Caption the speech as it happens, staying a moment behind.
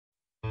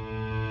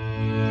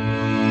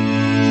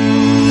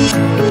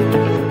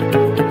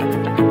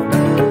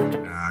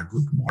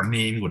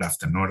morning, good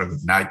afternoon, or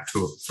good night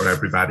for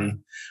everybody.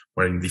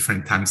 We're in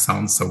different time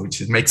zones, so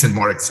which makes it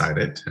more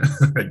excited,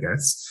 I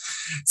guess.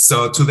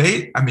 So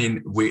today,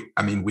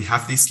 we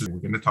have this. We're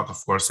going to talk, of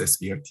course,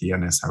 SBRT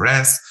and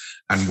SRS,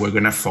 and we're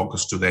going to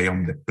focus today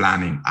on the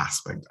planning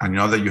aspect. I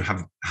know that you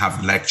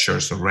have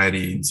lectures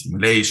already in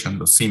simulation,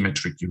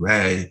 dosimetry,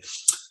 QA,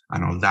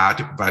 and all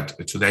that, but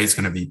today is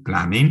going to be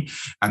planning.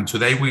 And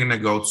today we're going to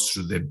go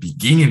through the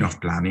beginning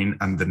of planning,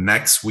 and the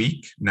next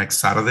week, next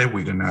Saturday,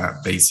 we're going to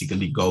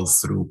basically go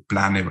through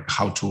planning,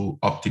 how to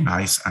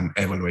optimize and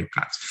evaluate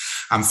plans.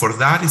 And for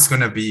that, it's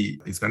going to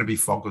be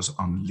focused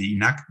on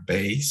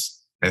LINAC-based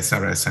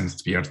SRS and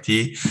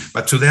SBRT.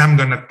 But today I'm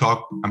going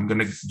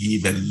to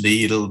give a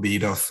little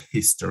bit of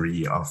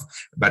history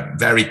but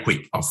very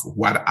quick, of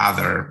what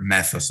other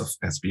methods of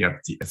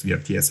SBRT,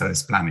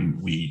 SRS planning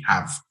we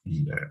have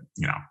in the,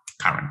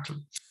 currently.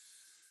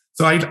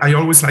 So I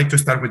always like to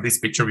start with this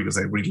picture because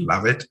I really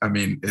love it.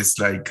 It's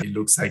like, it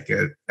looks like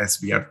a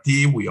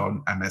SBRT.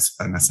 An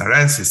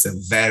SRS is a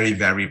very,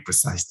 very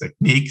precise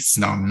technique. It's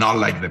not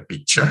like the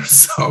picture.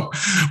 So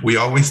we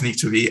always need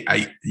to be,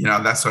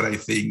 that's what I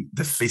think,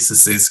 the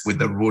physicists with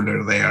the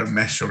ruler they are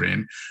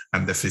measuring,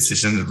 and the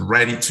physician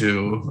ready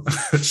to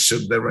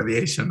shoot the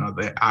radiation or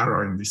the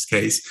arrow in this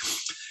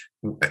case.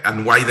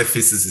 And why the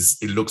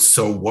physicist, it looks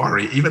so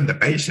worried, even the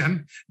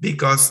patient,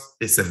 because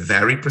it's a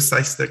very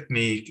precise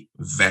technique,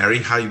 very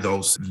high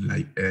dose,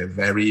 like a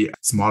very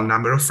small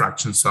number of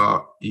fractions.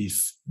 So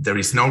if there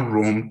is no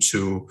room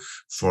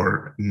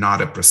for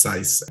not a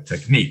precise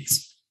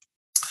techniques.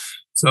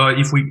 So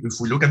if we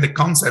look at the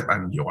concept,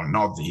 and you all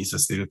know this,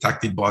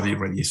 stereotactic body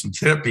radiation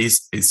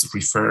therapies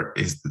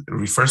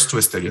refers to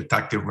a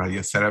stereotactic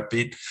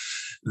radiotherapy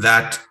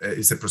that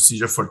is a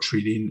procedure for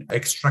treating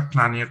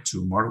extracranial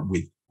tumor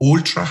with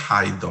ultra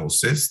high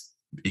doses.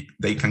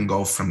 They can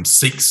go from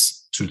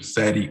 6 to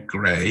 30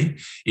 gray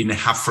in a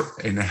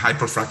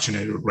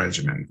hyperfractionated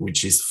regimen,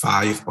 which is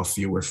 5 or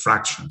fewer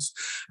fractions.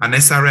 And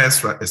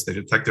SRS,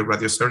 stereotactic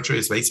radiosurgery,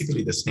 is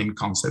basically the same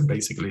concept.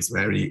 Basically, it's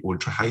very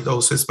ultra high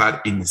doses,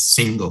 but in a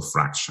single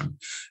fraction,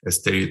 a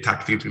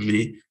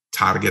stereotactically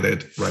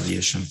targeted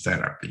radiation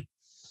therapy.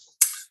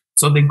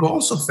 So the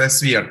goals of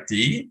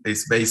SBRT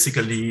is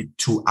basically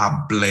to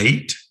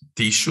ablate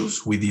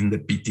tissues within the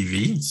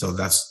PTV. So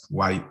that's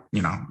why,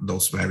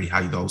 those very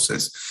high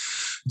doses.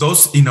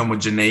 Those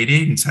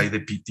inhomogeneity inside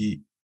the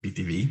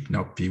PTV,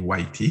 not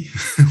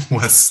PYT,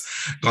 was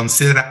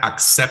considered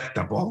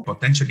acceptable,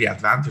 potentially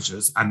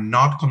advantageous, and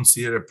not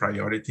considered a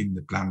priority in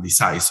the plan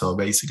design. So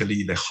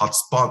basically the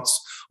hotspots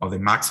of the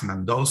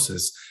maximum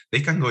doses, they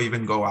can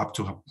even go up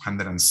to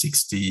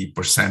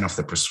 160% of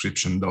the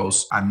prescription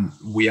dose. And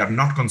we are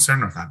not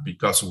concerned with that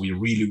because we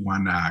really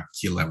want to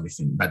kill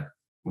everything, but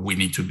we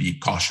need to be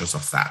cautious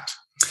of that.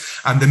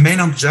 And the main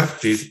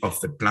objective of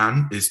the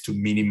plan is to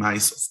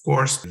minimize, of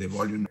course, the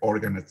volume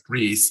organ at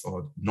risk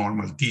or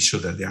normal tissue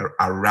that they are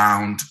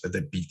around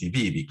the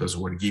PTV, because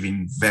we're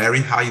giving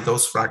very high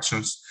dose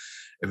fractions,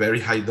 a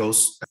very high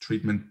dose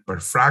treatment per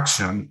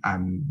fraction,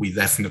 and we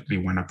definitely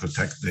want to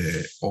protect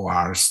the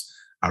ORs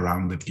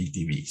around the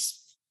PTVs.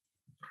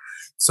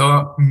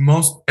 So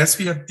most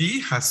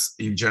SBRT has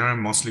in general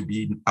mostly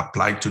been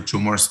applied to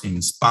tumors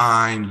in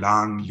spine,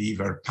 lung,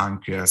 liver,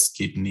 pancreas,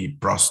 kidney,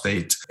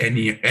 prostate,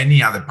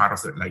 any other part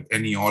of it, like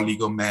any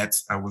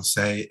oligomets, I would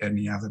say,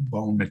 any other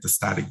bone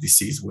metastatic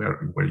disease,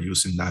 we're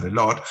using that a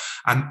lot.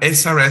 And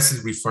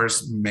SRS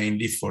refers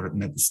mainly for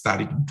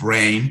metastatic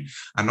brain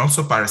and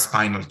also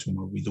paraspinal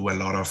tumor. We do a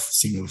lot of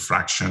single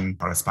fraction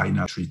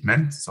paraspinal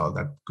treatment, so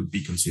that could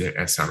be considered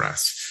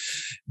SRS.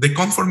 The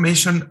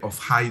conformation of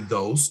high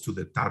dose to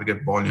the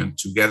target volume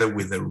together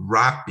with a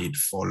rapid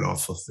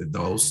fall-off of the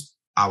dose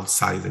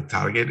outside the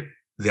target,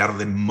 they are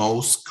the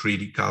most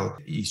critical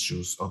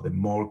issues or the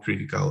more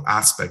critical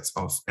aspects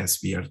of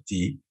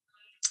SBRT.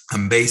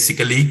 And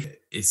basically,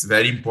 it's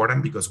very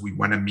important because we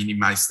want to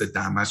minimize the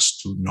damage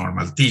to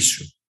normal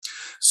tissue.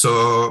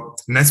 So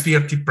an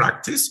SBRT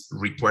practice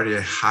requires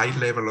a high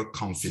level of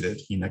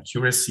confidence in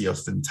accuracy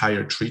of the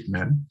entire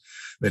treatment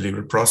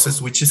delivery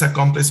process, which is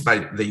accomplished by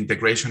the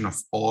integration of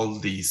all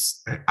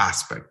these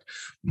aspects.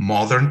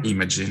 Modern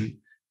imaging,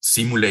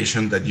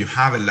 simulation, that you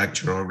have a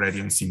lecture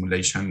already on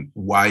simulation.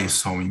 Why is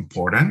so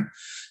important?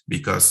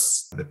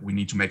 Because we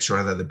need to make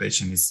sure that the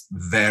patient is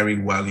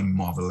very well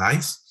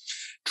immobilized.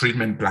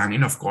 Treatment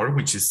planning, of course,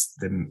 which is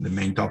the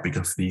main topic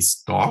of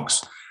these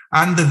talks.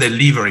 And the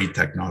delivery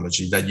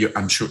technology that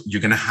I'm sure you're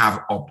going to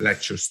have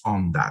lectures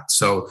on that.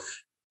 So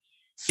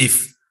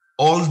if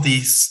all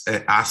these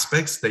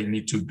aspects, they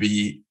need to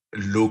be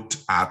looked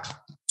at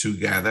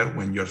together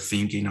when you're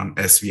thinking on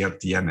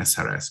SBRT and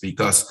SRS,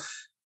 because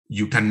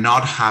you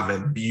cannot have a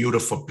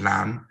beautiful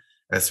plan,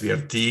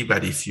 SBRT,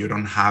 but if you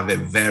don't have a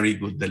very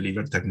good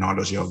delivery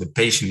technology or the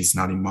patient is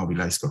not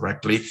immobilized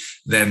correctly,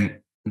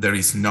 then there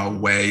is no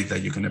way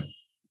that you're going to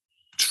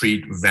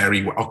treat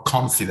very well, or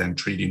confident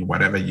treating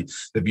whatever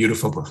the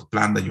beautiful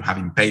plan that you have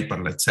in paper,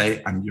 let's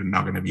say, and you're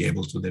not going to be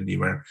able to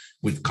deliver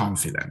with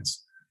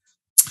confidence.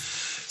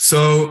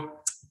 So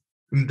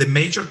The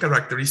major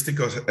characteristic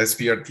of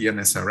SBRT and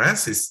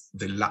SRS is,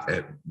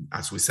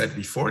 as we said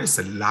before, is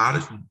a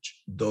large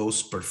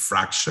dose per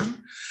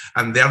fraction,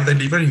 and they are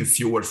delivered in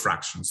fewer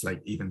fractions,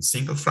 like even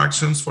single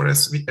fractions for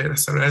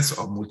SRS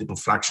or multiple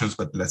fractions,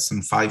 but less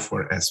than 5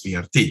 for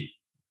SBRT.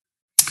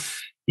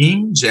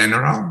 In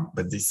general,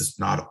 but this is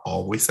not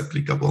always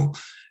applicable,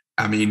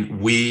 I mean,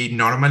 we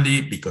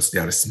normally, because they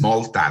are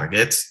small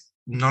targets,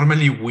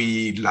 normally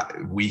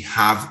we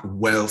have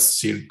well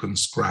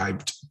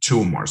circumscribed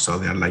tumors, so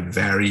they're like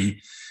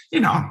very,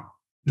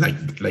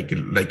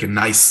 like a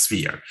nice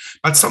sphere.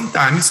 But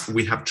sometimes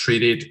we have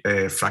treated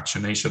a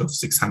fractionation of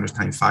 600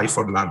 times 5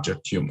 for larger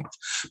tumors.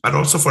 But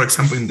also, for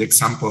example, in the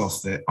example of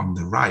on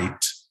the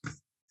right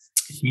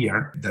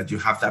here, that you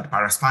have that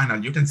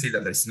paraspinal, you can see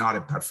that there's not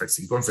a perfect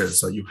circumference.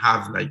 So you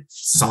have like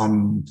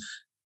some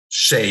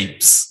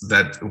shapes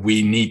that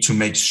we need to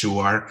make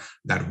sure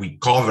that we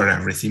cover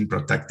everything,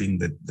 protecting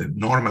the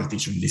normal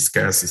tissue. In this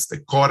case, is the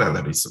chora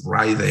that is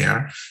right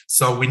there.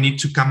 So we need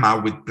to come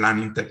out with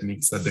planning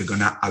techniques that they're going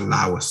to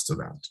allow us to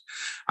that.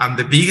 And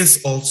the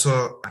biggest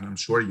also, and I'm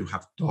sure you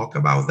have talked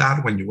about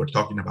that when you were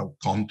talking about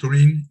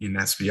contouring in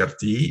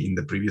SBRT in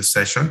the previous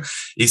session,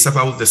 is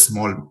about the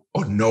small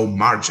or no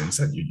margins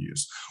that you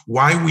use.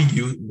 Why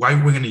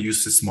we're going to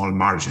use a small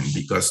margin?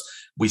 Because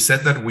we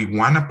said that we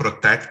want to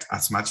protect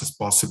as much as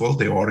possible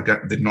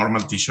the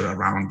normal tissue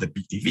around the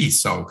PTV.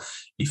 So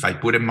if I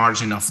put a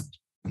margin of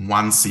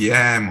 1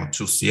 cm or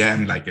 2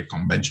 cm, like a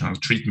conventional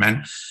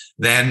treatment,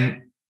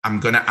 then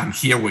and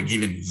here we're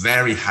giving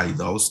very high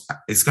dose,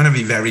 it's going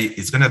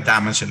to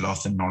damage a lot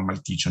of the normal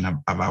tissue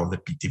about the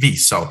PTV.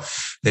 So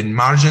the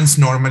margins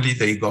normally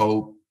they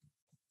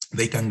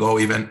can go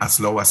even as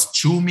low as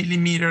 2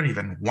 millimeters,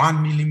 even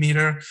 1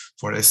 millimeter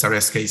for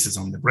SRS cases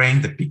on the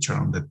brain, the picture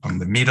on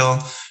the middle,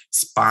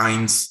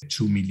 spines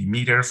 2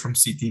 millimeters from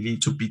CTV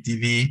to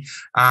PTV,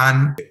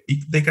 and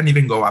they can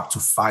even go up to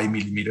 5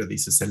 millimeters.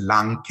 This is a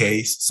lung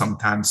case.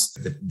 Sometimes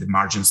the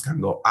margins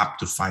can go up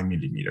to 5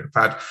 millimeters.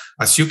 But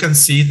as you can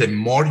see, the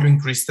more you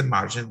increase the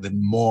margin, the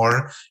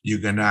more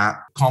you're gonna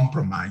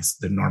compromise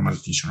the normal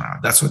tissue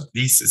around. That's what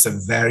this is, a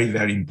very,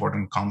 very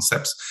important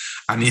concept.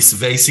 And it's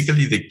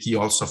basically the key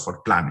also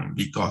for planning,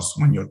 because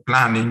when you're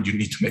planning, you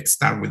need to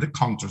start with the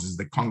contours. If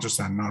the contours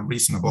are not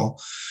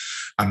reasonable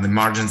and the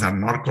margins are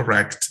not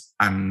correct,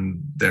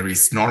 and there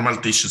is normal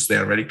tissues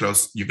there very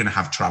close, you're going to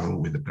have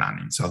trouble with the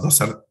planning. So those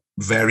are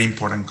very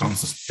important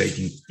concepts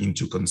taken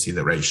into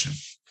consideration.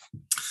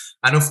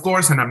 And of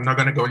course, and I'm not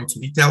going to go into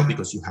detail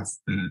because you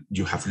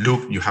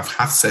have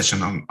had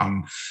session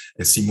on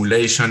a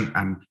simulation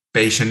and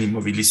patient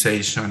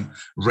immobilization,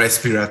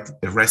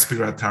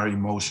 respiratory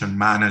motion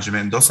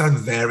management. Those are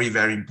very,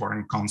 very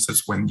important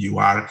concepts when you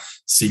are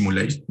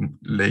simulating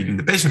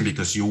the patient,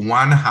 because you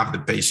want to have the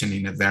patient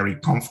in a very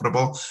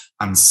comfortable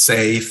and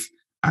safe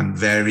and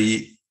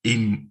very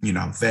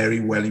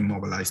well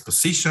immobilized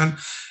position.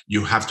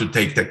 You have to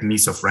take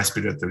techniques of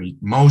respiratory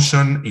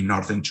motion in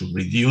order to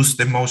reduce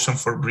the motion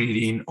for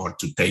breathing or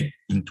to take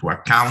into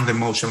account the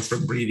motion for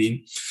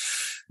breathing.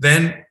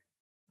 Then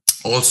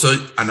also,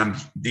 and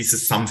this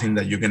is something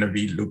that you're going to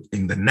be looking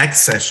in the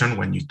next session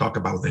when you talk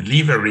about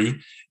delivery,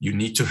 you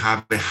need to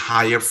have a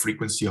higher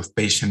frequency of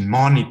patient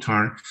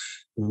monitor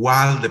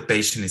while the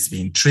patient is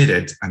being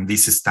treated. And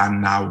this is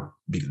done now.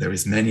 There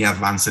is many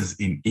advances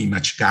in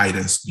image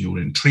guidance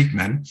during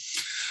treatment.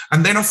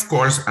 And then, of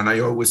course, and I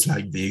always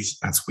like this,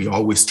 as we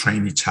always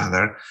train each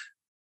other,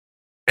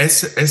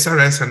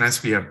 SRS and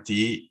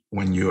SBRT,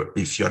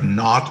 if you're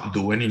not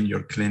doing in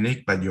your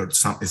clinic, but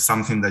it's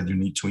something that you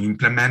need to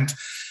implement,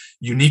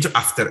 you need to,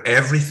 after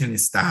everything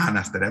is done,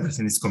 after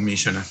everything is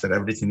commissioned, after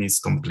everything is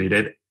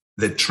completed,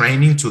 the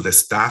training to the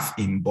staff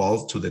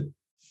involved to the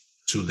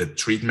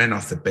treatment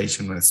of the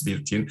patient with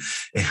SBRT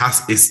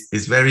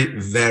is very,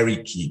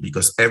 very key,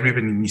 because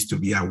everybody needs to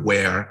be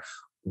aware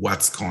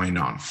what's going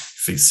on.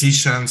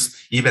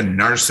 Physicians, even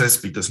nurses,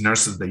 because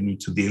nurses, they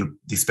need to deal,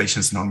 these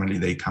patients normally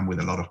they come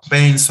with a lot of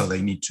pain, so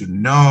they need to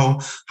know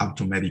how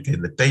to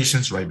medicate the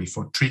patients right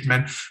before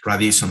treatment.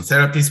 Radiation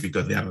therapists,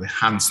 because they are the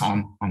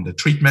hands-on on the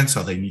treatment,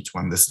 so they need to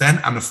understand.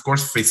 And of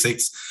course,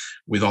 physics,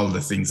 with all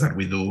the things that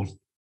we do,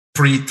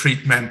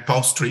 pre-treatment,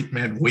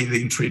 post-treatment,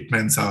 within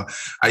treatment. So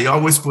I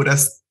always put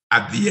us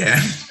at the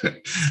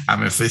end.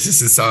 I'm a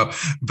physicist,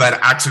 but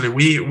actually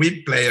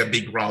we play a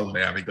big role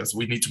there, because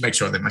we need to make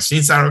sure the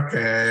machines are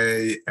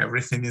okay,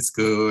 everything is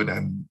good,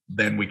 and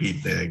then we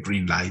give the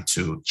green light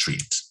to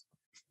treat.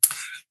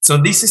 So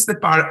this is the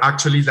part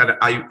actually that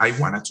I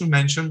wanted to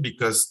mention,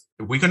 because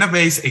we're going to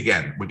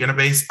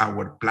base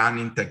our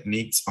planning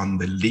techniques on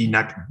the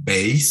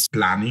LINAC-based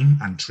planning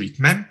and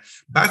treatment.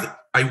 But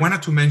I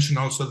wanted to mention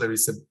also there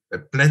is a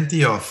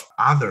plenty of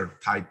other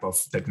type of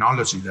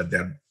technology that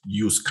they're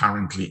used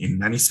currently in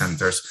many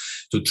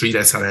centers to treat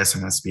SRS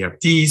and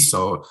SBRT.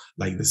 So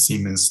like the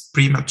Siemens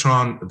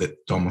Primatron, the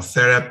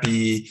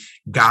tomotherapy,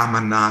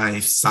 gamma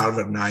knife,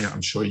 Salver knife.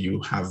 I'm sure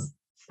you have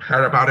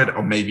heard about it,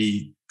 or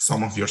maybe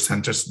some of your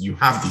centers, you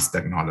have this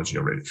technology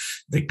already.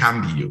 They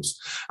can be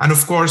used. And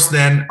of course,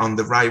 then on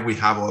the right, we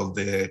have all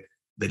the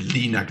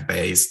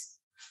LINAC-based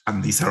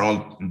And these are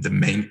all the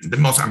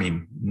most, I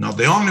mean, not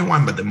the only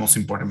one, but the most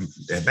important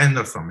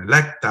vendor from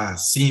Electa,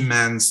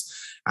 Siemens,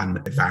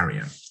 and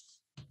Varian.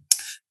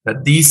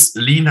 But this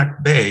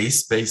Linux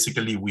base,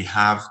 basically we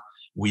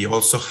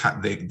also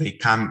have, they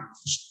come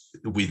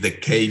with the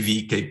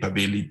KV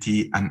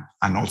capability and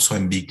also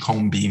MB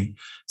Combeam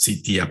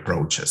CT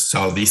approaches.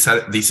 So this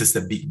is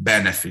the big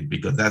benefit,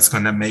 because that's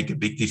going to make a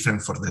big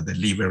difference for the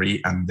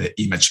delivery and the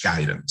image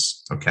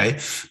guidance. Okay.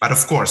 But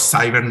of course,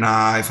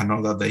 CyberKnife and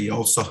all that, they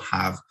also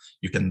have,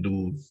 you can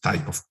do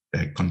type of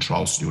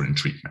controls during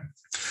treatment.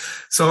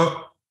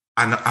 So,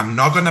 and I'm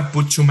not going to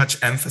put too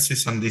much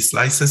emphasis on these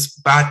slices,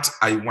 but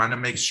I want to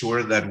make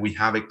sure that we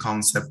have a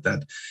concept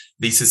that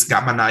this is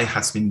Gamma knife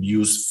has been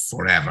used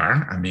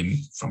forever. I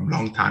mean, from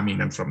long time,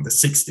 even from the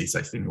 60s,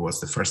 I think it was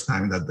the first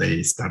time that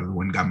they started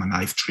with Gamma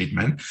knife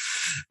treatment.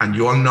 And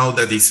you all know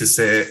that this is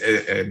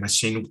a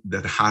machine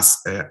that has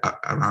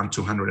around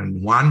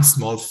 201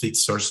 small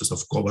fixed sources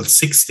of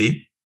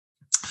cobalt-60.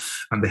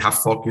 And they have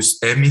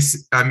focused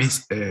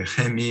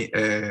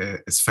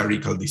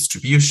hemispherical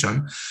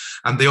distribution.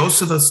 And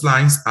those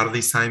lines are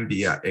designed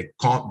via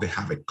they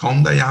have a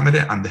cone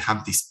diameter, and they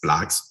have these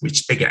plugs,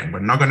 which again,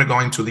 we're not going to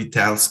go into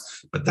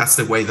details, but that's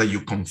the way that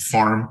you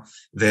conform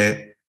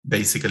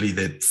basically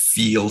the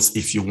fields,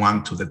 if you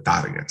want, to the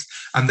target.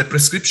 And the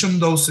prescription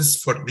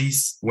doses for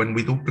this, when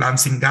we do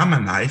plants in Gamma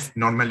knife,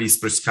 normally is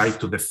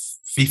prescribed to the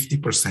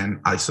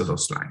 50%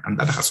 isodose line. And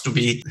that has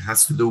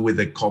to do with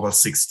the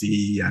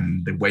cobalt-60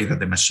 and the way that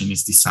the machine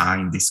is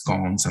designed, these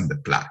cones and the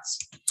plugs.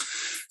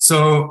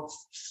 So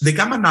the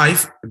Gamma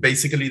knife,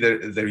 basically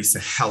there is a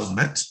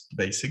helmet,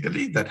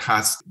 basically, they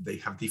have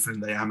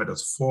different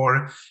diameters,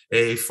 4,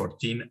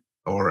 14,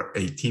 or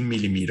 18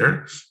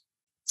 millimeter.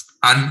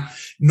 And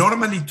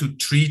normally to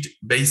treat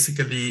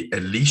basically a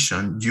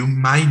lesion, you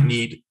might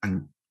need,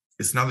 and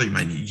it's not that you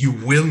might need, you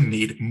will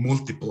need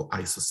multiple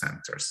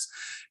isocenters.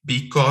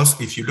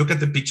 Because if you look at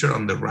the picture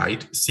on the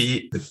right,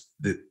 see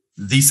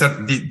these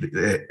are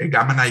a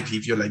Gamma knife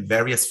give you like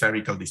various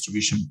spherical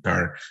distribution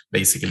per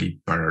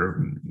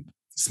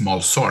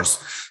small source.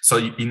 So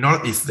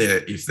if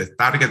the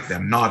target, they're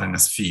not in a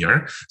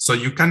sphere, so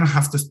you kind of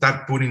have to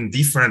start putting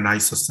different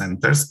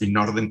isocenters in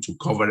order to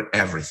cover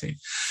everything.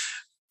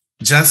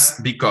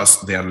 Just because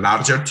they are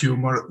larger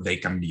tumor, they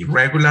can be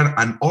regular,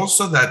 and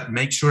also that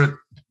make sure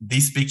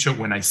this picture,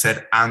 when I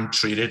said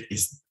untreated,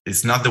 is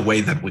not the way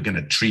that we're going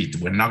to treat.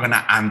 We're not going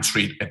to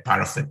untreat a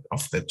part of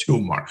the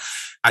tumor.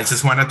 I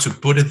just wanted to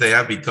put it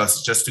there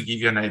because just to give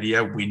you an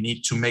idea, we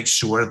need to make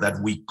sure that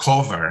we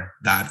cover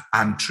that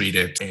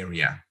untreated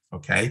area.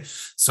 Okay,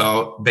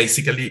 so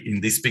basically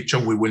in this picture,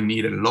 we will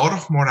need a lot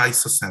of more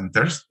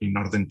isocenters in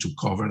order to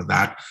cover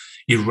that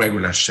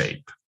irregular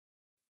shape.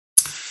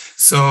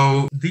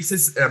 So this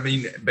is, I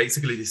mean,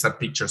 basically these are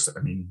pictures,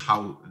 I mean,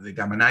 how the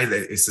Gamma knife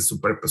is a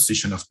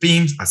superposition of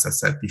beams, as I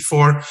said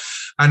before,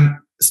 and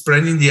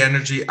spreading the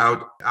energy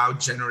out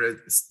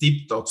generate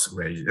steep Tox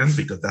gradient,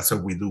 because that's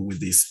what we do with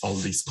all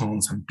these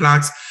cones and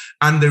plugs.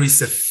 And there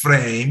is a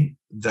frame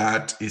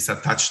that is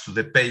attached to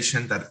the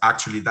patient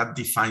that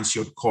defines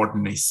your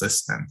coordinate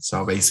system.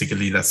 So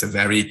basically that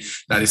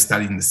is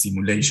studying the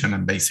simulation,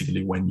 and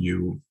basically when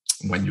you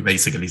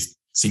basically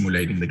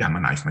simulating the Gamma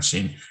knife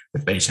machine,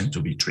 the patient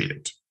to be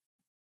treated.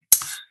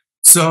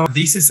 So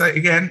this is,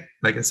 again,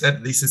 like I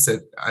said, this is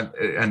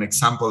an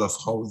example of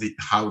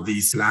how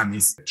this line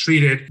is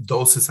treated.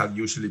 Doses are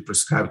usually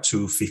prescribed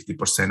to 50%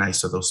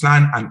 isodose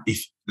line. And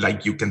if,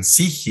 like you can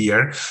see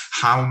here,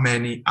 how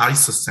many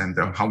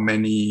isocenter, how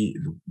many,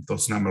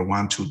 those number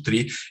 1, 2,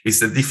 3, is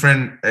the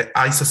different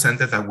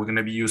isocenter that we're going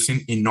to be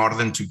using in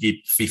order to give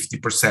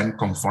 50%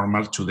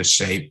 conformal to the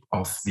shape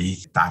of the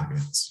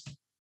targets.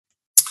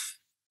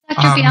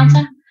 Dr.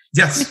 Biancia?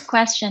 Yes. Quick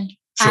question.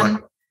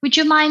 Sure. Would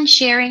you mind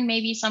sharing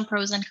maybe some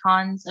pros and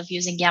cons of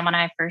using Gamma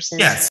knife versus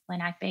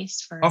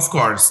Linux-based for of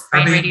course.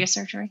 brain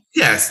radiosurgery?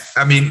 Yes.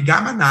 I mean,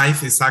 Gamma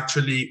knife is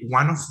actually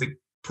one of the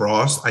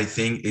pros, I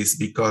think, is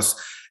because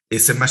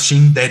it's a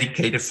machine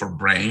dedicated for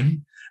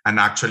brain. And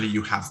actually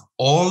you have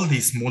all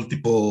these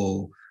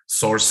multiple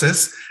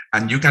sources,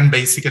 and you can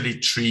basically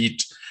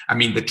treat. I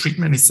mean, the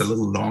treatment is a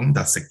little long.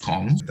 That's a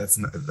con.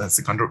 That's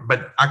a con.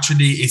 But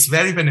actually, it's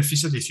very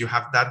beneficial if you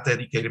have that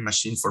dedicated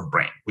machine for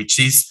brain, which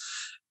is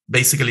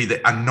basically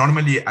and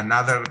normally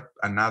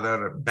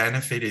another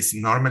benefit is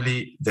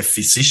normally the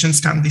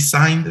physicians can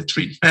design the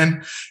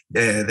treatment,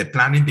 the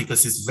planning,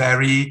 because it's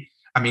very.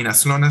 I mean,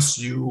 as long as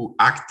you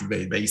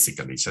activate,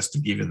 basically, just to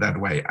give it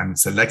that way, and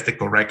select the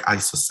correct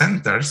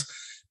isocenters,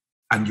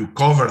 and you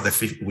cover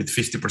with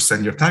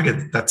 50% your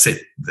target, that's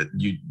it.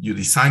 You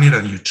design it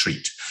and you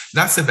treat.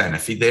 That's the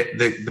benefit.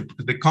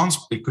 The cons,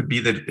 it could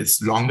be that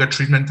it's longer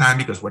treatment time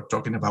because we're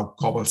talking about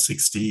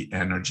cobalt-60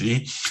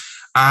 energy.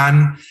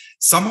 And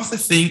some of the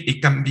thing,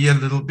 it can be a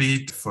little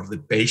bit for the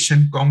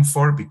patient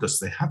comfort because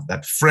they have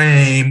that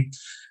frame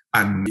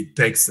and it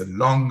takes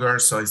longer.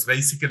 So it's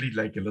basically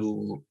like a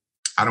little,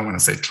 I don't want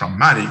to say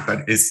traumatic,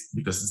 but it's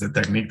because it's a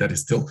technique that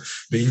is still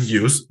being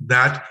used,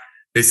 that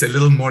is a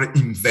little more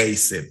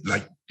invasive,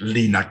 like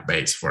Linux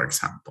based, for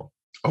example,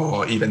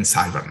 or even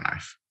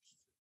CyberKnife.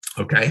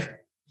 Okay.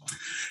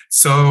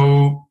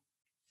 So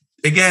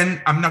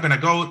again, I'm not going to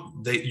go.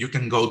 You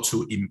can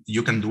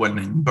do an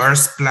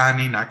inverse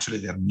planning. Actually,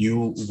 there are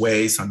new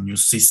ways and new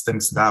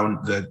systems down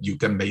that you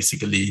can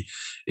basically,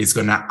 it's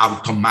going to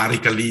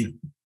automatically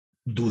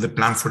do the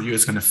plan for you.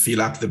 It's going to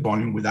fill up the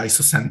volume with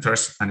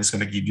isocenters and it's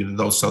going to give you the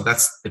dose. So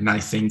that's the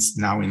nice things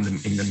now in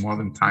the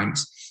modern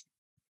times.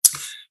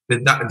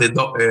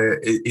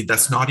 It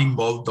does not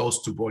involve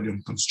dose to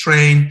volume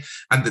constraint.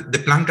 And the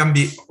plan can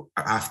be,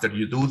 after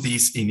you do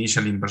this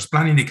initial inverse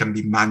planning, it can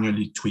be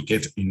manually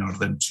tweaked in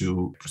order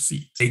to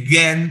proceed.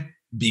 Again,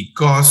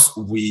 because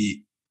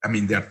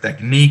there are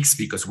techniques,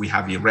 because we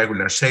have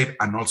irregular shape,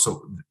 and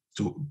also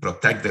to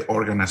protect the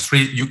organ as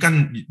free,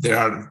 there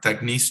are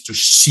techniques to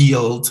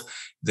shield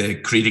the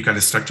critical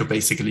structure.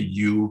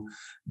 You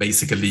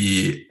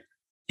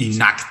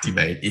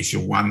inactivate, if you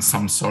want,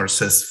 some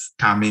sources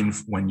coming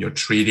when you're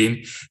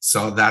treating.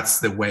 So that's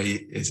the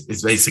way.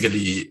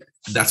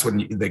 That's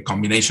when the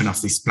combination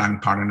of this plan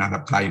pattern are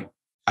applied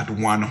at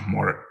one or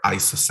more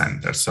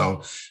isocenters.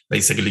 So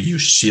basically you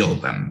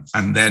shield them,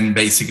 and then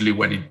basically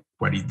what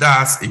it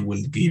does, it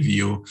will give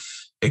you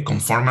a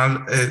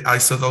conformal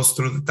isodose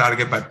through the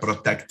target by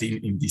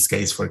protecting, in this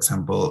case, for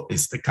example,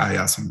 is the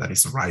chiasm that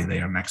is right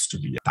there next to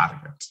the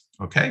target.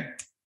 Okay.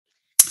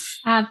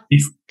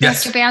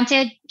 Dr.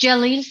 Biancia,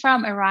 Jalil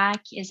from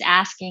Iraq is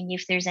asking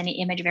if there's any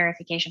image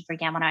verification for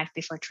Gamma Knife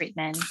before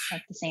treatment,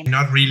 like the same.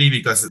 Not really,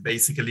 because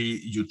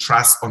basically you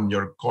trust on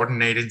your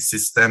coordinating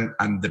system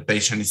and the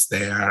patient is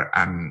there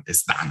and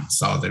it's done.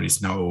 So there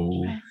is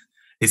no,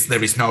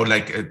 there is no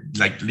like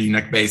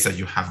Linac base that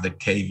you have the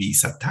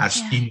KVs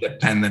attached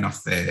independent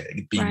of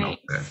the beam.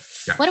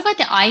 Right. What about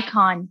the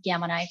Icon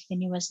Gamma Knife, the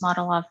newest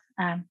model of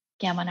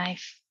Gamma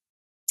Knife?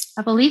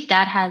 I believe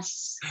that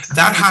has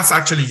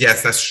actually,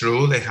 yes, that's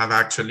true. They have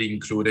actually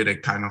included a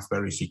kind of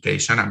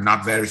verification. I'm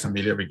not very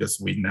familiar because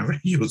we never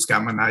use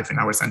Gamma Knife in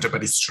our center,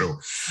 but it's true.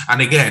 And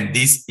again,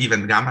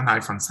 even Gamma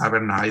Knife and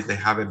Cyber Knife, they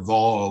have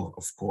evolved,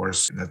 of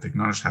course, the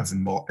technology has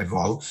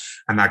evolved.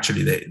 And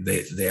actually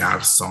there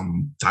are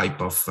some type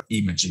of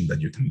imaging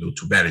that you can do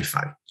to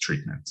verify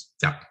treatment.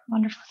 Yeah.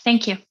 Wonderful.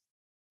 Thank you.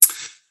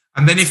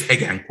 And then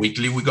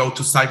quickly we go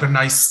to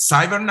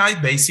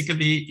CyberKnife,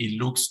 basically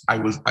it looks, I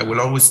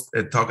will always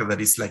talk that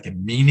it's like a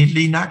mini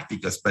Linac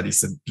but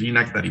it's a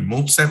Linac that it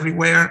moves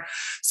everywhere.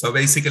 So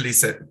basically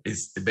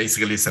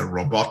it's a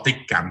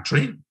robotic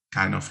gantry,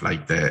 kind of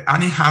like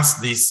and it has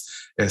these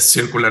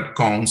circular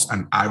cones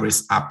and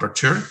iris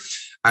aperture.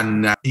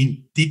 And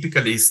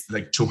typically it's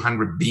like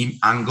 200 beam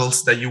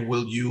angles that you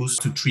will use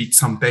to treat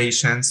some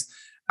patients.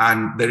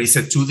 And there is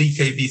a 2D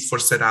KV for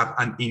setup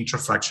and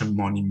intrafraction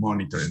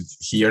monitor. And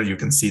here you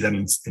can see that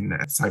in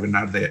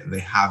CyberKnife they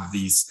have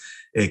this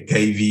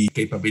KV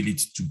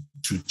capability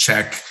to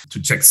check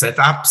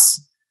setups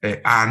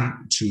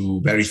and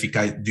to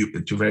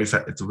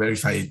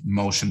verify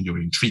motion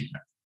during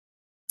treatment.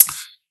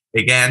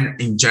 Again,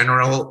 in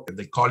general,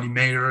 the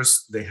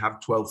collimators, they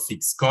have 12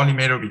 fixed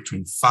collimator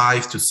between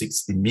 5 to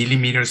 60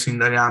 millimeters in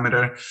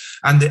diameter.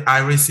 And the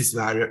iris is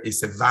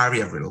a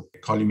variable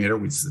collimator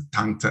with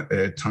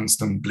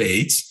tungsten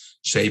blades,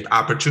 shape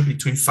aperture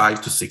between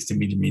 5 to 60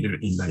 millimeter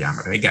in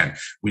diameter. Again,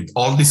 with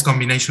all this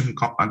combination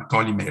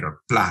collimator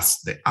plus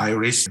the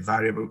iris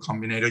variable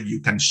combinator,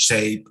 you can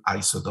shape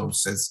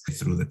isodoses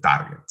through the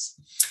targets.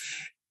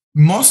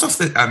 Most of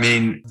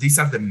these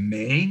are the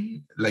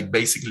main,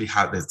 basically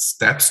have the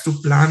steps to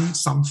plan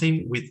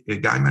something with a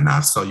Gamma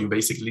Knife. So you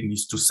basically need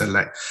to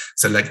select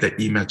the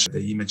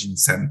imaging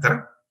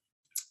center,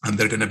 and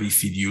they're going to be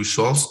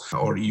fiducials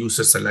or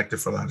user selected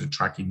for the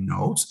tracking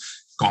nodes,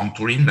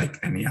 contouring like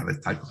any other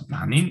type of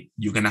planning.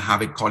 You're going to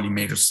have a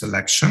collimator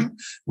selection,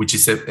 which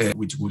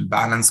will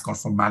balance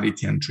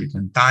conformality and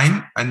treatment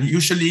time. And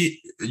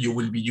usually you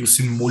will be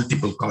using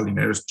multiple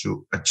collimators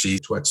to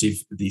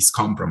achieve this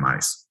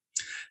compromise.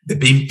 The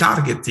beam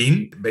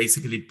targeting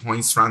basically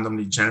points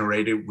randomly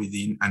generated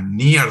within and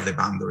near the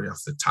boundary of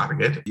the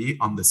target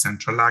on the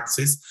central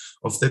axis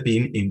of the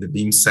beam in the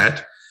beam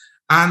set.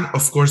 And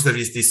of course, there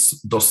is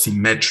this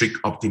dosimetric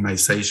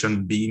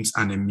optimization, beams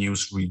and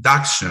amuse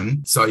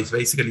reduction. So it's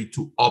basically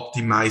to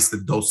optimize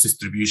the dose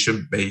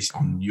distribution based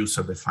on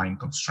user-defined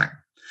constraint.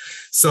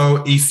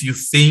 So if you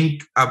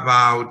think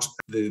about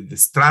the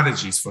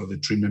strategies for the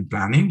treatment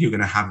planning, you're going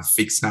to have a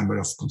fixed number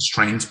of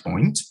constraint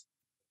points.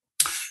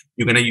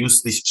 You're going to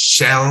use this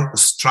shell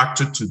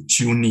structure to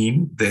tune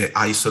in the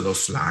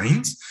isodose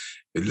lines,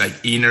 like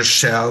inner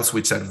shells,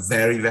 which are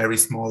very, very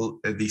small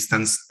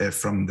distance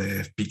from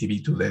the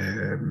PTV to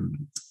the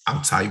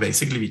outside,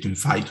 basically between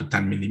 5 to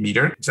 10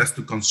 millimeter, just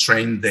to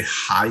constrain the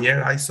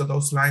higher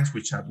isodose lines,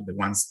 which are the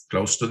ones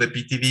close to the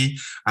PTV.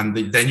 And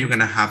then you're going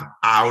to have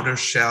outer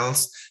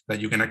shells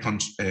that you're going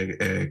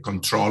to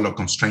control or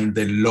constrain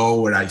the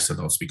lower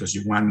isodose, because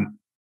you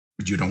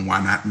don't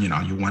want to,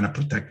 you want to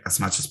protect as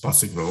much as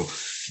possible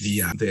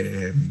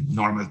the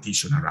normal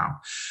tissue around.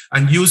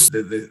 And use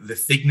the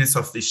thickness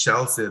of the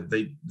shells.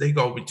 They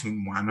go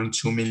between 1 and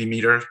 2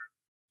 millimeters.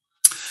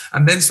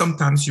 And then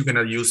sometimes you're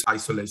going to use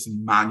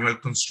isolation manual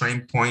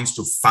constraint points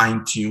to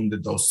fine tune the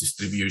dose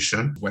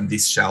distribution when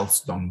these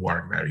shells don't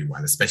work very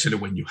well, especially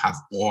when you have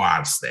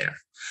ORs there.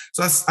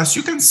 So as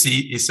you can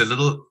see,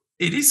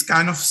 it is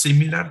kind of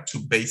similar to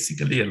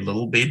basically a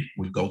little bit,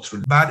 we'll go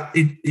through, but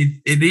it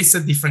is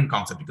a different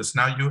concept because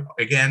now you,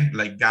 again,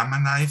 like Gamma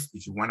Knife,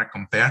 if you want to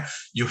compare,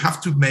 you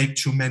have to make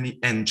too many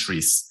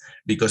entries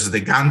because the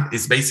gun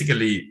is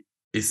basically,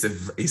 it's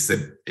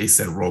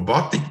a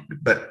robotic,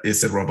 but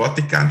it's a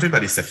robotic country,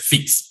 but it's a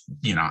fixed,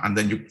 and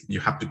then you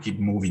have to keep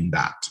moving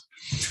that.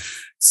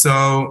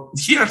 So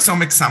here are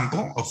some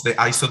examples of the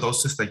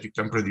isodoses that you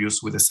can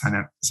produce with the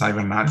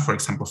CyberKnife, for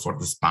example, for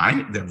the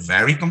spine. They're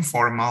very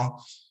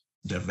conformal.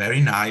 They're very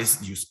nice.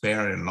 You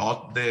spare a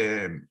lot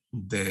the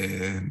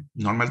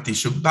normal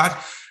tissue,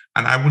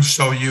 and I will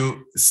show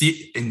you,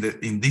 see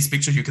in this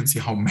picture, you can see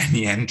how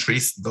many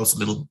entries, those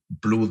little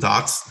blue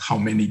dots, how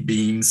many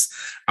beams,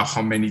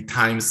 how many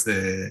times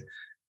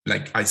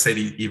like I said,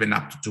 even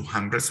up to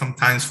 200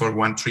 sometimes for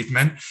one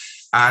treatment.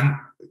 And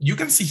you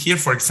can see here,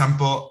 for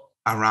example,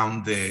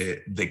 around the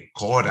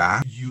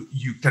Cora,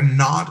 you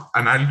cannot,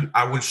 and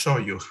I will show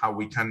you how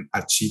we can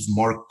achieve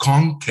more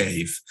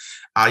concave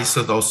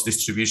isodose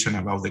distribution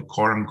above the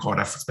core and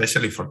Cora,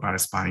 especially for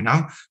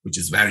paraspinal, which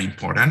is very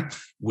important,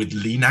 with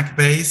LINAC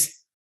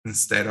base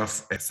instead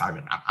of a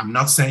CyberKnife. I'm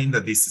not saying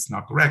that this is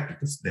not correct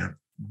because there are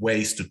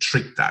ways to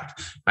trick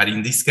that, but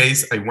in this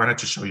case, I wanted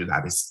to show you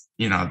that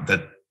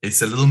that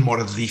it's a little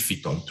more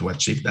difficult to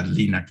achieve that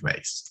LINAC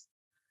base.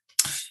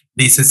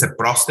 This is a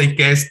prostate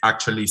case.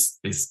 Actually,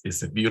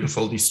 is a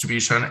beautiful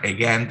distribution.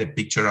 Again, the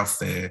picture of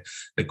the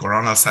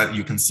coronal side,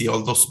 you can see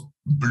all those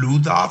blue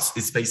dots.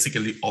 It's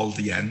basically all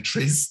the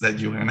entries that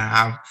you're going to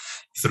have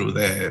through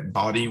the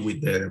body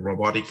with the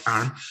robotic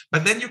arm.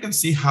 But then you can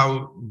see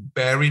how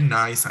very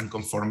nice and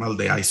conformal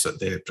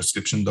the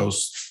prescription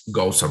dose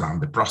goes around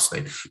the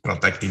prostate,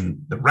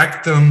 protecting the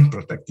rectum,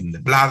 protecting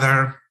the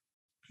bladder,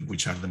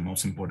 which are the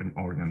most important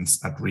organs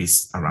at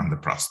risk around the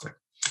prostate.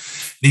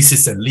 This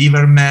is a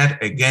liver med.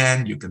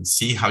 Again, you can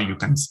see how you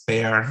can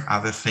spare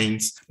other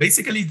things.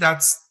 Basically,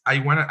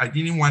 I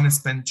didn't want to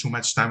spend too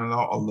much time on it,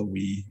 although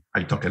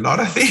I talk a lot,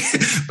 I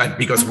think, but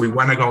because we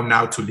want to go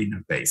now to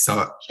LINAC base.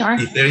 So sure.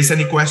 If there is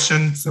any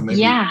question, so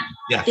maybe. Yeah,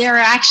 there are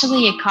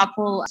actually a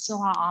couple.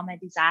 Soha Ahmed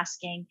is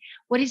asking,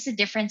 what is the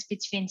difference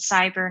between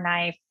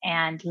CyberKnife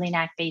and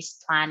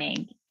LINAC-based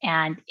planning?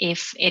 And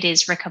if it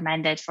is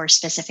recommended for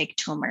specific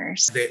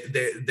tumors.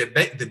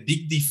 The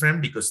big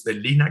difference, because the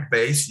LINAC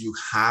base, you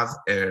have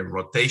a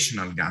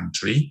rotational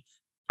gantry,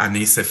 and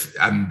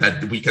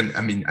that we can,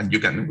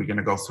 we're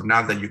gonna go through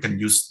now that you can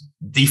use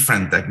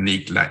different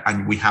technique,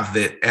 and we have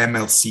the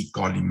MLC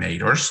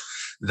collimators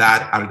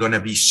that are going to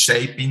be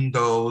shaping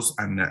those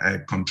and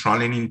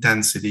controlling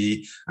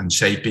intensity and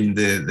shaping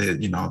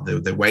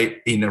the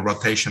weight in a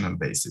rotational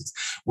basis.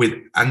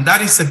 And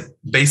that is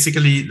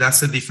basically that's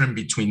the difference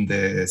between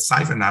the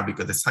CyberKnife,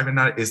 because the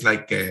CyberKnife is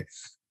like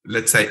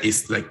let's say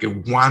it's like a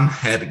one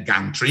head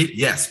gantry.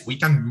 Yes, we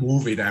can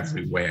move it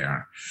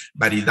everywhere,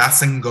 but it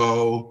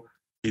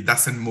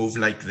doesn't move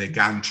like the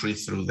gantry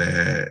through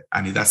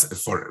and it does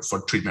for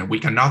treatment. We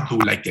cannot do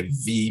like a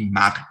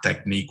VMAT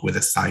technique with a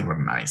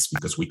CyberKnife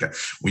because we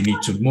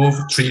need to move,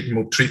 treat.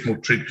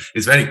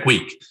 It's very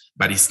quick,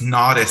 but it's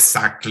not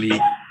exactly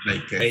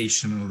like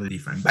occasionally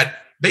different. But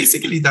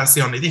basically that's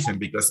the only difference,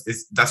 because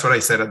that's what I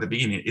said at the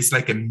beginning. It's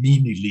like a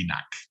mini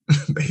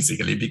LINAC,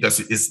 basically, because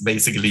it's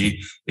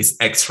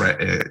extra,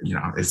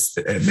 it's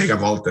a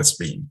megavoltage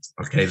beam,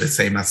 okay, the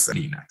same as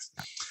LINAC.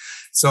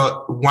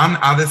 So one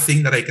other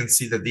thing that I can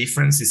see the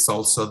difference is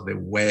also the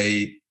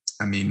way,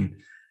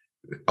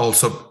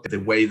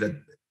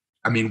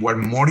 we're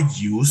more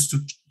used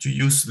to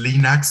use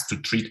LINACs to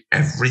treat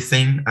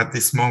everything at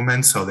this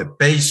moment. So the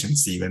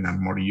patients even are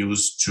more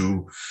used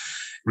to,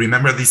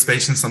 remember these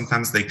patients,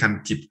 sometimes they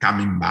can keep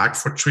coming back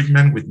for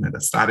treatment with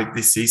metastatic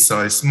disease.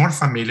 So it's more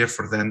familiar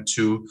for them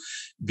to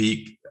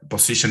be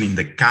positioned in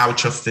the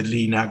couch of the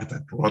LINAC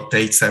that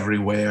rotates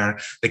everywhere.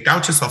 The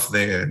couches of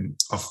the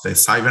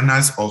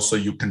CyberKnife, also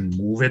you can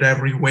move it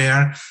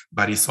everywhere,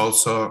 but it's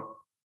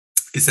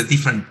a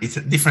different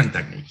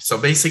technique. So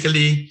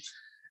basically,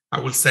 I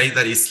will say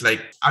that it's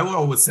like, I will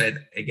always say,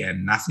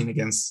 again, nothing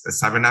against a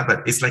CyberKnife,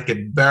 but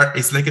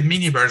it's like a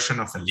mini version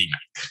of a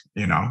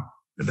LINAC,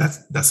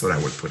 That's what I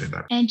would put it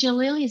up. And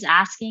Jalil is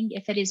asking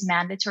if it is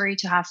mandatory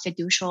to have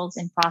fiducials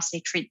in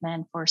prostate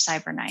treatment for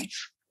CyberKnife.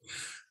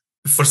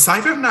 For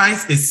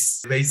CyberKnife,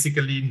 it's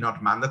basically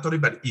not mandatory,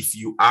 but if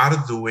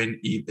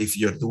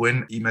you're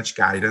doing image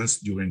guidance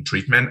during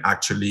treatment,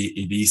 actually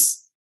it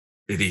is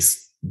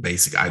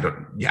basic.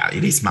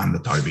 It is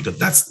mandatory, because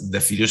that's the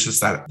fiducials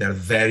that they're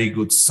very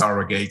good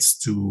surrogates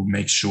to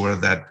make sure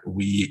that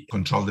we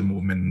control the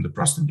movement in the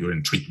prostate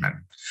during treatment.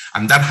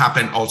 And that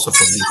happened also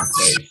for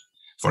LINAC.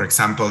 For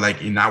example,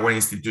 like in our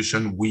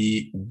institution,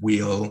 we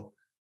will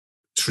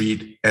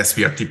treat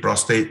SBRT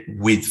prostate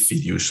with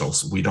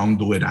fiducials. We don't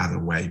do it other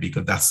way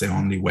because that's the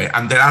only way.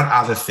 And there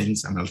are other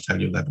things, and I'll tell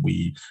you that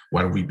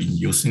what we've been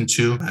using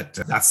too, but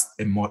that's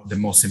the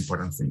most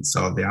important thing.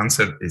 So the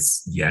answer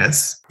is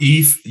yes,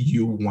 if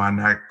you want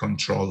to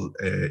control,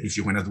 if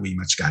you want to do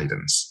image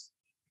guidance.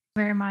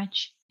 Very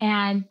much.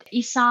 And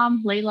Isam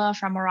Leila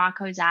from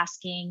Morocco is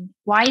asking,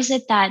 why is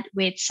it that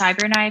with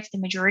CyberKnife, the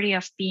majority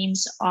of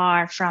beams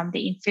are from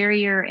the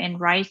inferior and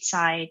right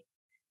side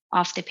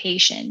of the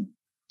patient?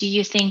 Do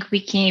you think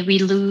we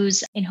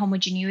lose in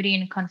homogeneity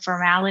and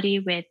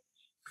conformality with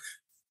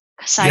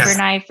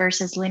CyberKnife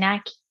versus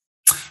Linac?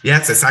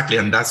 Yes, exactly.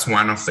 And that's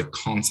one of the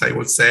cons, I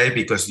would say,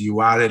 because you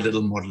are a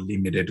little more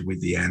limited with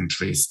the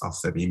entries of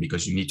the beam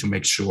because you need to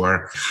make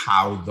sure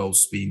how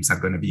those beams are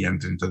going to be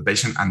entered into the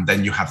patient. And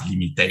then you have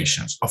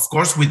limitations. Of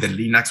course, with the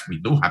Linacs, we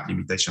do have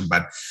limitation,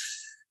 but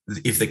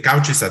if the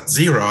couch is at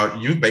 0,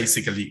 you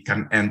basically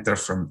can enter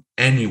from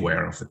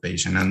anywhere of the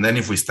patient. And then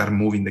if we start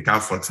moving the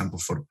couch, for example,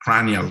 for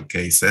cranial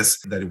cases,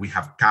 that we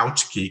have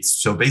couch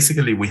kicks. So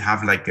basically we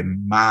have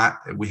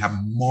we have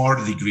more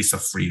degrees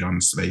of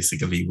freedoms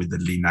basically with the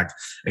Linac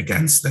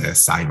against the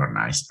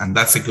CyberKnife. And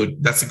that's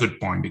a good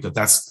point because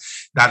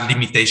that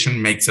limitation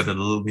makes it a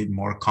little bit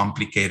more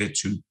complicated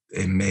to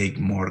make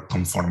more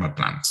conformal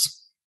plans.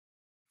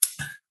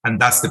 And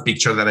that's the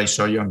picture that I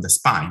show you on the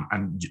spine.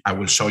 And I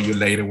will show you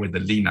later with the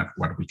Linac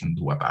what we can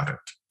do about it.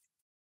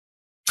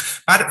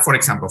 But for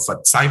example,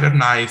 for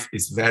CyberKnife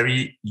is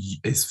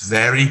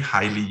very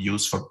highly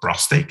used for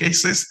prostate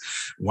cases.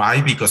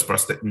 Why? Because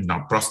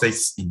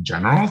prostates in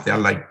general,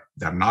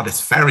 they're not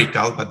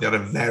spherical, but they're a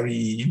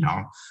very,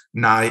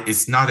 nice.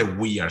 It's not a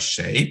weird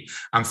shape.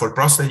 And for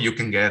prostate, you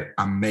can get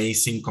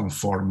amazing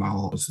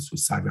conformal with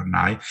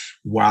CyberKnife,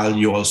 while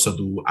you also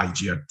do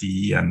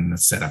IGRT and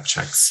setup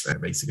checks,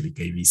 basically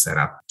KV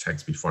setup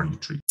checks before you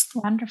treat.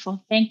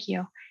 Wonderful. Thank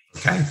you.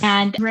 Okay.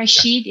 And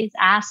Rashid is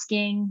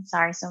asking,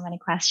 sorry, so many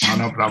questions.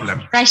 No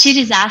problem. Rashid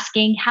is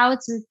asking, how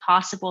is it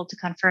possible to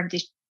confirm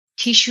the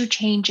tissue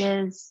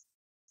changes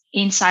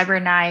in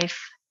CyberKnife,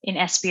 in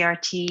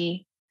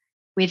SBRT,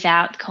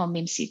 without cone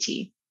beam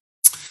CT?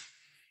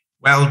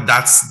 Well,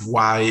 that's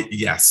why,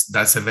 yes,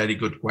 that's a very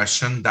good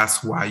question.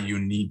 That's why you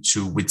need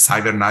to, with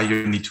CyberKnife,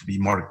 you need to be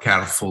more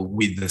careful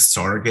with the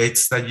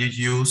surrogates that you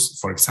use.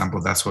 For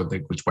example, that's what the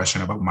good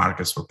question about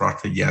markers for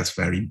prostate. Yes,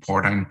 very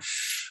important.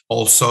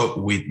 Also,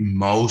 with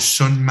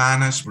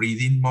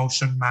reading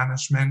motion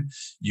management,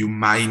 you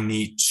might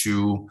need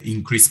to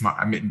increase,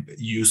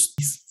 use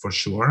for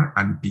sure,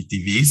 and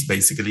PTVs,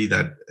 basically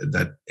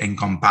that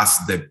encompass,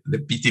 the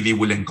PTV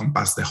will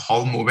encompass the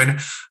whole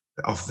movement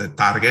of the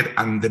target,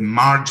 and the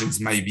margins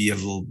might be a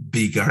little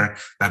bigger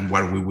than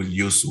what we will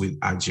use with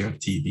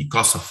IGRT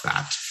because of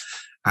that.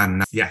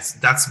 And yes,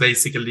 that's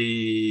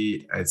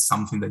basically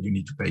something that you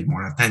need to pay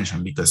more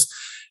attention because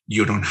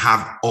you don't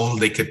have all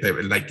the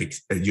capability,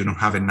 you don't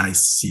have a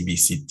nice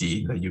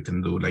CBCT that you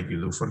can do like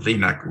you do for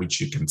Linac, which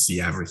you can see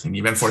everything.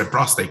 Even for a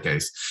prostate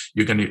case,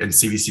 you can, in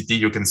CBCT,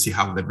 you can see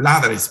how the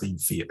bladder is being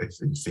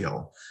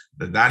filled.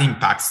 That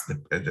impacts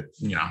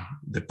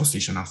the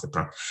position of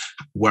the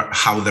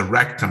how the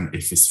rectum,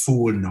 if it's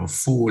full, no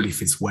full,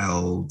 if it's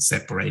well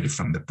separated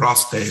from the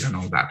prostate and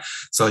all that.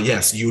 So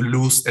yes, you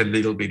lose a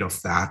little bit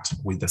of that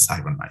with the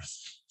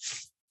CyberKnife.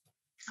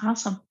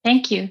 Awesome.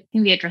 Thank you. I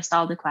think we addressed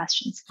all the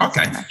questions. Thanks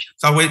okay.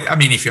 So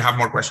if you have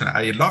more questions,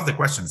 I love the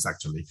questions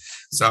actually.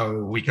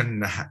 So we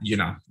can,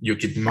 you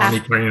keep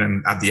monitoring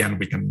and at the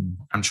end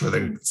I'm sure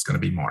that it's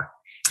going to be more.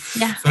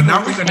 Yeah. So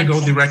now we're going to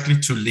go directly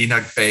to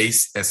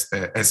Linac-based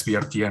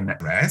SBRT and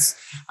SRS.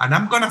 And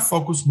I'm going to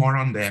focus more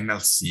on the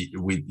MLC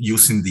with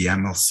using the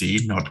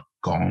MLC, not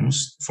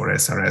cones for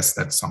SRS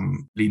that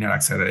some linear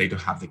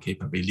accelerators have the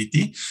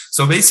capability.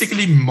 So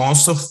basically,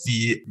 most of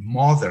the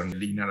modern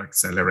linear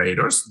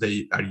accelerators,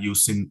 they are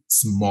using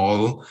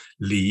small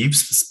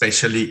leaves,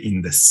 especially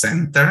in the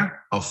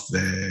center of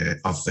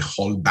the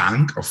whole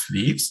bank of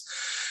leaves.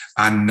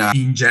 And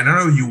in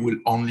general, you will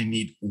only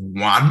need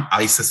one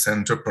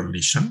isocenter per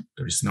lesion.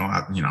 There is no,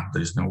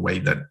 there is no way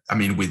that,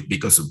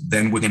 because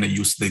then we're going to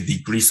use the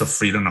degrees of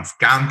freedom of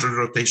counter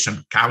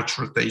rotation, couch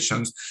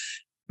rotations,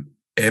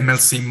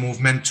 MLC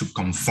movement to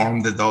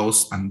conform the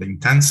dose and the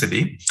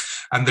intensity.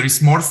 And there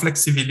is more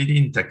flexibility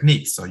in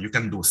techniques. So you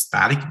can do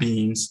static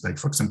beams, like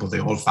for example,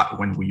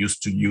 when we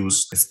used to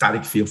use a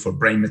static field for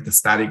brain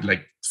metastatic,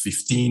 like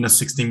 15 or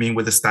 16 beam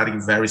with a static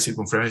very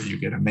circumference, you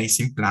get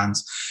amazing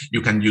plans.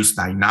 You can use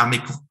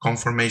dynamic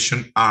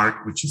conformation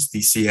arc, which is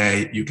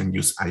DCA. You can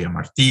use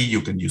IMRT,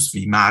 you can use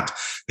VMAT.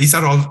 These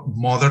are all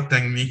modern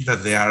techniques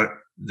that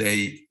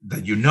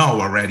that you know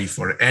already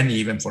for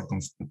even for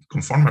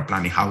conformal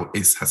planning, how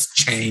it has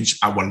changed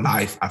our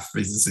life as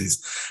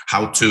physicists,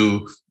 how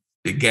to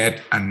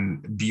get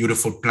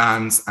beautiful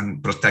plans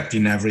and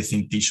protecting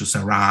everything, tissues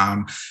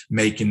around,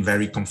 making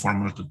very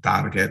conformal to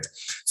target.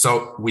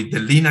 So with the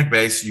Linac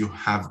base, you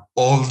have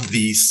all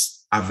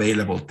these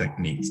available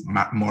techniques,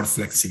 more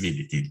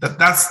flexibility.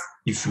 That's,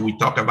 if we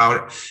talk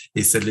about it,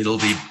 is a little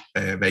bit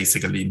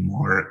basically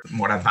more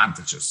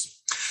advantages.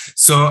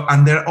 So,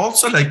 and they're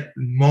also like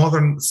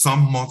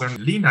some modern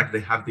LINAC, they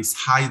have this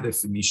high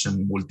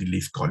definition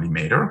multi-leaf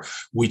collimator,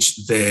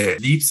 which the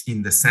leaves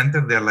in the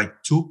center, they're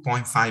like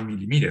 2.5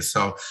 millimeters.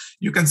 So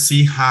you can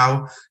see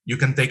how you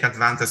can take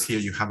advantage here.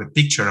 You have a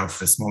picture of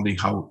the small leaf,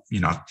 how,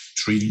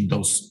 treating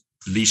those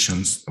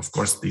lesions. Of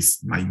course,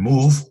 this might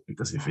move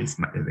because if it's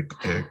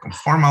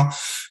conformal,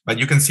 but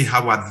you can see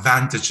how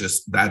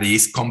advantageous that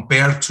is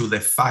compared to the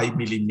 5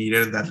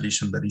 millimeter, that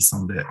lesion that is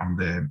on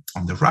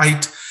the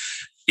right.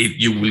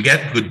 You will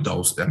get good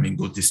dose,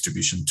 good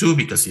distribution too,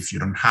 because if you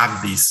don't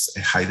have this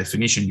high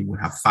definition, you will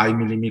have 5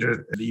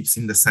 millimeter leaves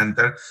in the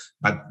center,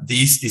 but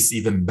this is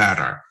even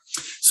better.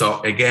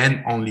 So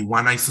again, only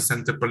one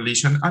isocenter per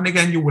lesion. And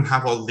again, you will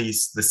have all the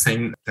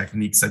same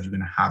techniques that you're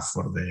going to have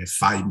for the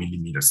 5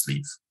 millimeter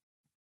sleeve.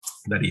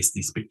 That is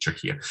this picture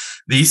here.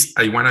 This,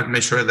 I want to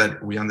make sure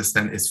that we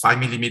understand, is 5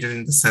 millimeter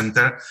in the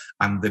center,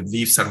 and the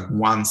leaves are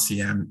 1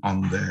 cm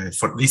on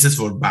the, this is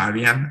for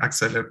variant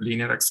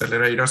linear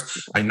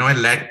accelerators. I know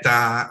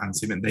Electa and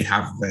Siemens, they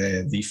have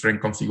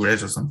different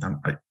configurations. Sometimes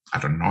I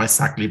don't know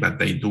exactly, but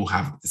they do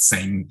have the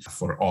same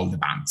for all the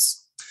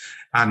bands.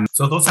 And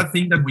so those are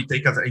things that we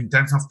take as, in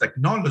terms of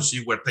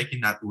technology, we're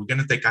going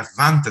to take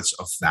advantage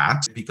of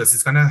that because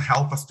it's going to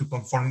help us to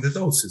conform the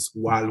doses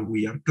while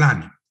we are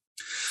planning.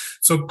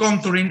 So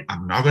contouring,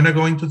 I'm not going to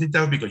go into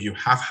detail because you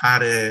have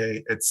had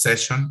a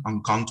session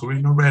on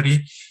contouring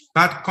already,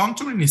 but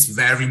contouring is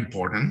very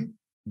important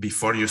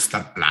before you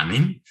start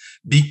planning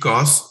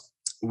because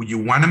you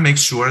want to make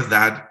sure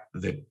that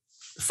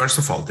first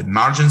of all, the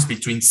margins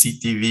between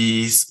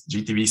CTVs,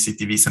 GTVs,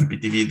 CTVs, and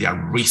PTV, they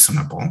are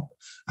reasonable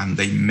and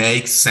they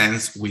make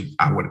sense with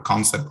our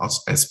concept of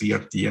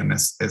SBRT and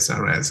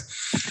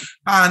SRS.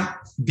 And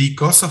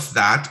because of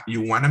that,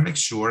 you want to make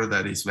sure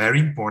that it's very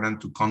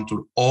important to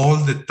contour all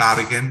the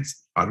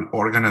targets or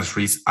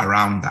organoids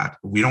around that.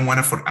 We don't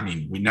want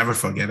to, we never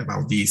forget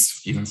about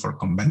this, even for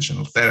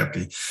conventional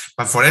therapy.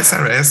 But for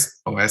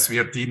SRS or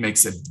SBRT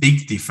makes a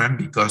big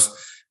difference because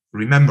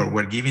remember,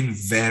 we're giving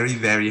very,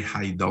 very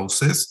high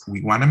doses.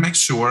 We want to make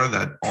sure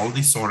that all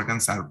these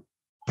organs are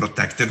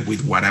protected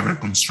with whatever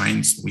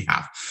constraints we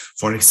have.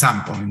 For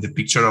example, in the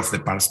picture of the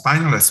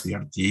paraspinal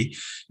SBRT,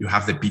 you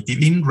have the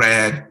PTV in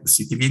red, the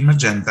CTV in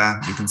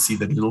magenta. You can see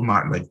the little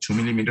like 2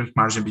 millimeters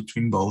margin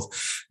between both.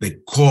 The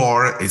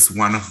core is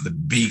one of the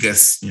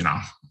biggest,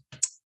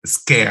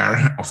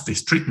 scare of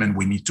this treatment.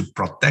 We need to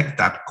protect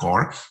that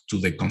core to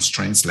the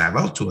constraints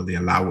level, to the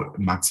allowed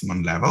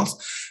maximum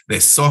levels. The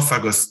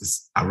esophagus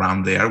is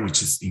around there,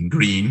 which is in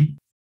green,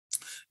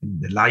 in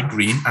the light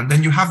green. And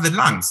then you have the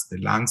lungs. The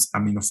lungs,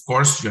 of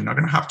course, you're not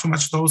going to have too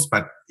much dose,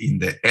 but in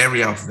the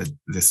area of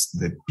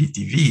the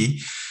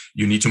PTV,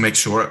 you need to make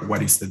sure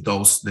what is the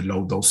dose, the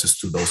low doses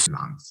to those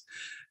lungs.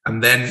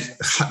 And then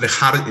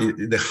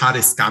the heart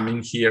is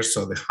coming here.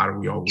 So the heart,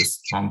 we always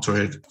contour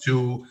it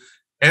too.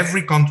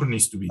 Every contour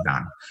needs to be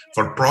done.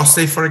 For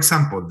prostate, for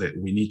example,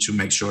 we need to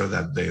make sure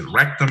that the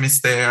rectum is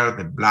there,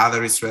 the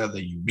bladder is there,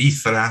 the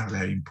urethra,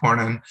 very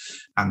important,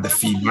 and the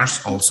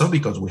femurs also,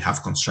 because we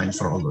have constraints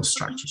for all those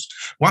structures.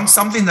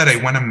 Something that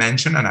I want to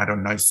mention, and I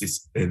don't know if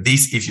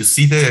if you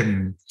see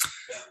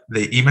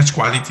the image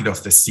quality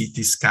of the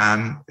CT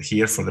scan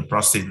here for the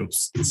prostate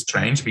looks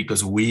strange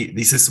because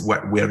this is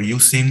what we're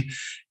using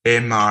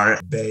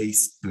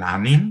MR-based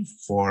planning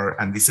for,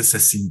 and this is a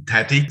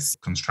synthetic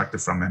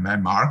constructed from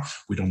MR.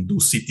 We don't do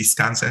CT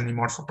scans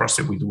anymore for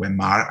prostate. We do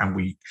MR and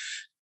we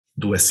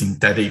do a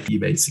synthetic,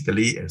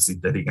 basically a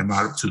synthetic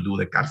MR to do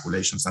the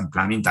calculations and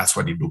planning. That's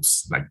what it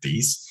looks like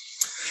this.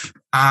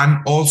 And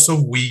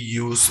also we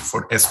use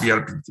for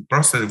SBRT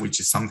prostate, which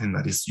is something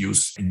that is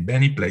used in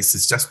many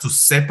places, just to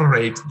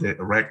separate the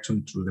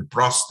rectum to the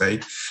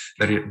prostate.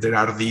 There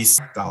are these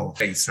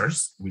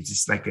lasers, which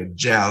is like a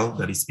gel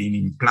that is being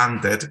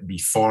implanted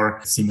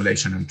before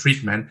simulation and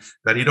treatment,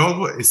 that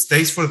it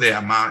stays for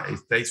it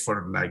stays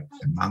for like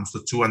a month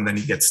or two, and then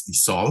it gets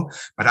dissolved.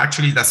 But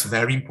actually that's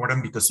very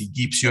important because it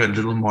gives you a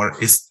little more,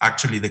 it's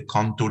actually the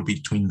contour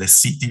between the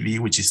CTV,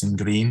 which is in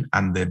green,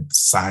 and the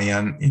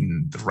cyan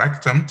in the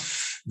rectum.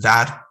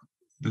 That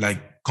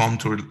like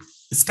contour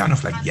is kind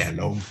of like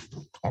yellow,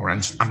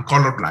 orange. I'm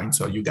colorblind,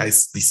 so you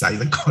guys decide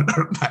the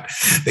color, but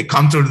the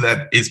contour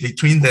that is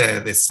between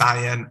the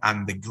cyan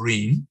and the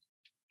green,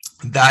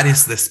 that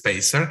is the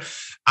spacer.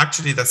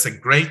 Actually, that's a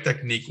great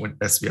technique with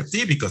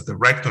SBRT because the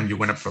rectum, you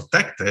want to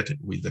protect it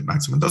with the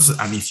maximum doses.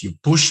 And if you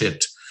push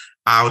it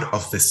out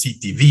of the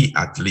CTV,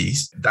 at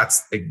least,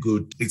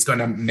 it's going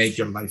to make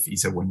your life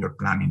easier when you're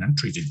planning and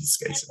treating these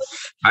cases.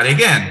 But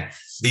again,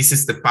 this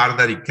is the part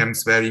that it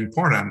becomes very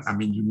important.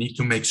 You need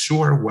to make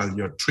sure while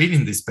you're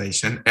treating this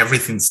patient,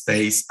 everything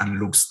stays and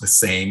looks the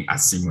same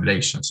as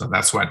simulation. So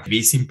that's what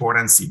is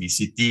important,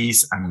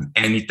 CBCTs and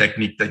any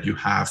technique that you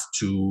have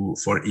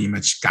for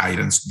image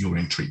guidance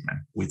during treatment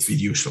with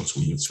fiducials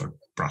we use for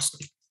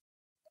prostate.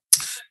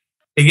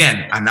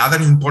 Again,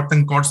 another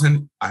important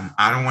concern, and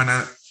I don't want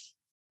to,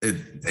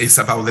 it's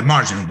about the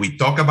margin. We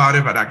talk about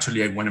it, but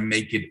actually I want to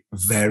make it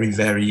very,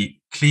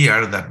 very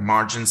clear that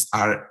margins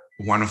are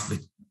one of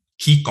the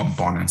key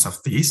components of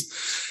this.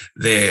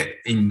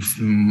 In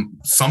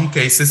some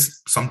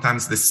cases,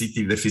 sometimes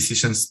the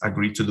physicians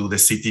agree to do the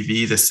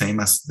CTV the same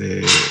as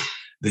the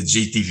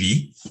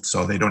GTV,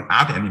 so they don't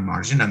add any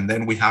margin. And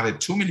then we have a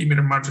 2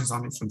 millimeter margins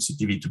only from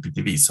CTV to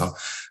PTV. So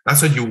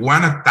that's what you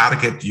want to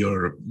target.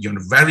 You're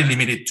very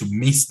limited to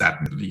miss that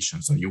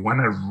lesion. So you want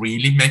to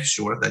really make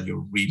sure that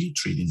you're really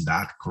treating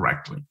that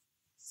correctly.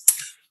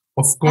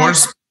 Of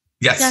course,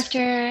 yes.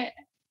 Dr.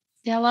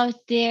 Della,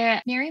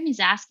 Miriam is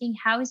asking,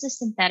 how is a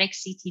synthetic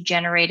CT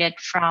generated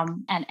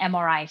from an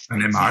MRI?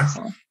 An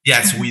MR?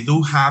 Yes, we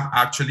do have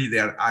actually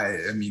there.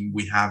 I mean,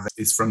 we have,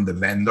 it's from the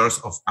vendors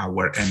of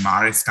our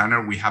MR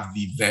scanner. We have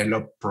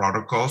developed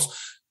protocols,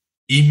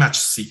 image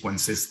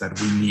sequences that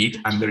we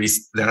need, and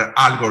there are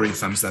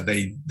algorithms that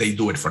they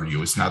do it for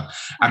you. It's not,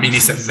 I mean,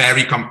 it's a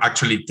very,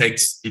 actually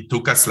it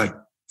took us like,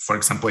 for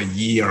example, a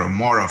year or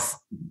more of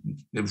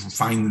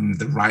finding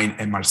the right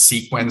MR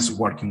sequence,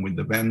 working with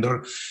the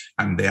vendor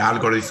and the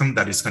algorithm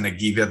that is going to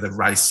give you the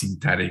right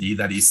synthetic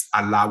that is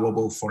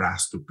allowable for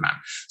us to plan.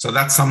 So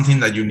that's something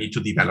that you need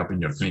to develop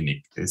in your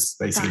clinic. It's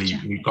basically,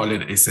 gotcha. We call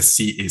it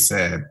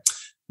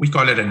we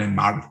call it an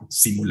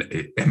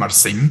MR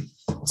sim.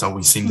 So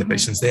we sim the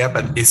patients there,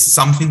 but it's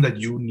something that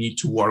you need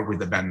to work with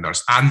the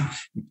vendors and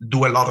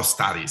do a lot of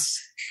studies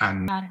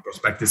and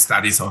prospective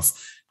studies of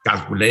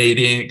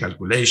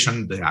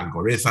calculation, the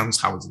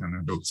algorithms, how it's going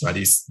to look. So it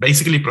is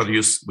basically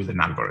produced with an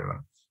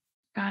algorithm.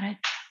 Got it.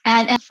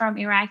 And from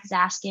Iraq is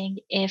asking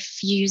if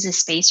you use a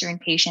spacer in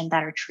patients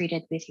that are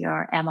treated with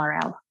your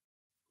MRL.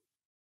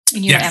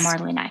 In your MR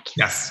Linac.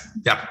 Yes,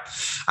 yeah.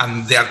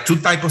 And there are two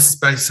types of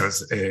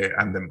spacers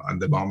at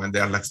the moment.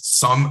 There are like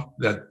some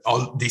that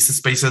all these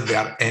spacers, they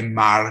are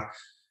MR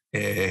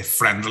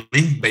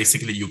friendly.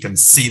 Basically, you can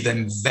see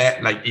them there.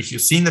 Like if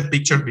you've seen the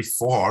picture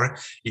before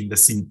in the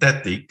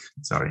synthetic,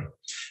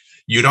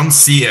 you don't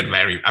see it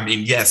very, I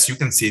mean, yes, you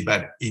can see it,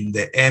 but in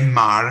the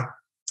MR,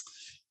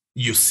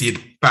 you see it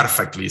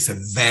perfectly. It's a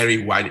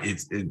very wide,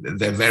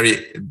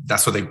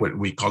 that's what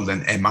we call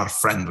them MR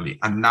friendly.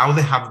 And now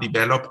they have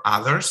developed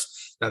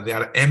others that they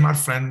are MR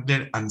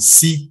friendly and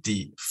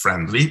CT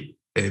friendly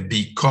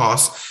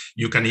because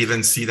you can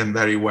even see them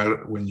very well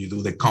when you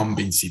do the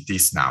combine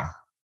CTs now.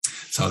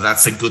 So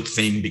that's a good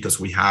thing because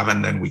we have,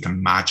 and then we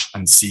can match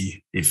and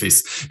see if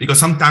it's, because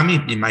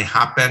sometimes it might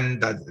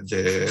happen that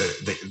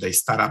the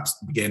startups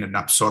begin and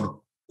absorb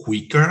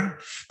quicker.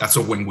 That's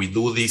why when we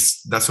do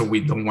this, that's why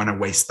we don't want to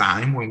waste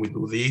time when we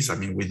do this. I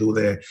mean, we do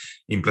the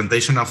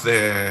implantation of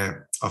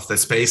the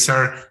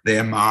spacer, the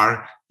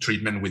MR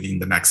treatment within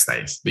the next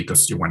days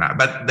because you want to,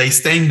 but they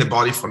stay in the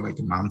body for like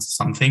a month,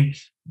 something,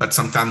 but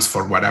sometimes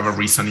for whatever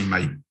reason, it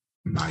might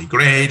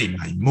migrate, it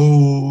might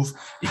move,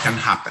 it can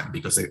happen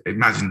because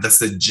imagine that's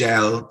the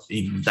gel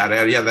in that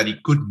area that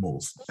it could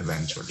move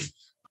eventually.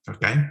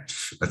 Okay,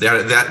 but they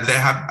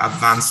have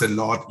advanced a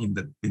lot in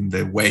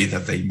the way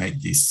that they make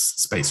these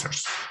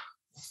spacers.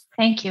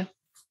 Thank you.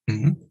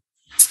 Mm-hmm.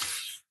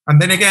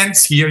 And then again,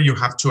 here you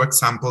have two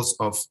examples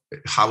of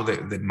how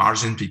the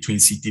margin between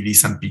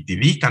CTVs and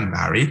PTV can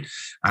vary.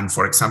 And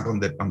for example,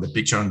 on the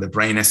picture on the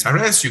brain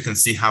SRS, you can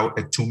see how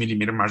a 2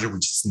 millimeter margin,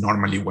 which is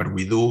normally what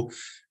we do,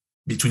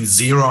 between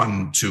 0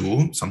 and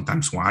 2,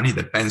 sometimes 1. It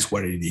depends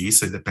where it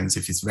is. It depends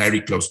if it's very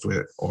close to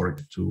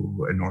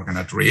an organ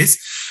at risk.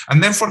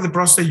 And then for the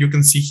prostate, you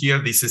can see here,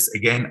 this is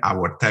again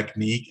our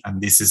technique,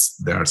 and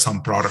there are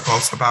some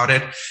protocols about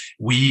it.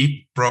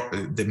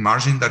 The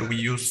margin that we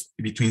use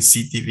between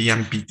CTV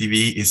and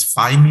PTV is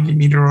 5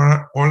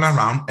 millimeter all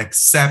around,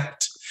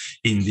 except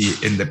in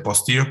the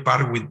posterior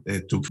part when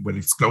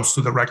it's close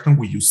to the rectum,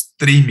 we use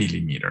 3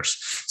 millimeters.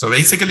 So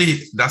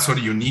basically, that's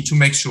what you need to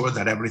make sure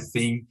that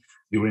everything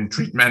during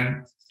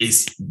treatment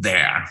is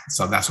there.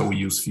 So that's what we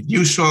use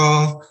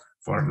fiducial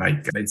for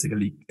like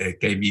basically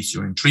KVs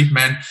during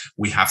treatment.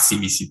 We have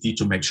CBCT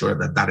to make sure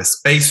that that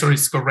spacer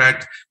is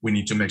correct. We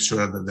need to make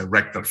sure that the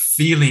rectal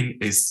filling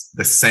is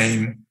the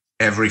same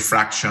every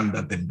fraction,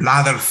 that the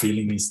bladder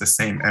filling is the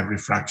same every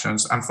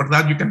fractions. And for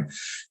that, you can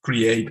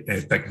create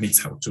techniques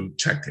how to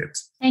check it.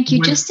 Thank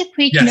you. Just a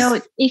quick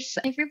note, if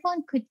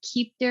everyone could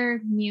keep their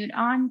mute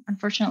on,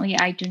 unfortunately,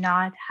 I do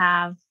not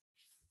have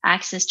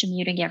access to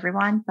muting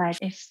everyone, but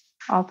if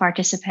all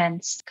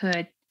participants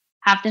could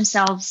have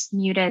themselves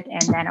muted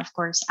and then of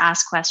course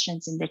ask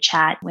questions in the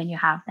chat when you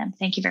have them.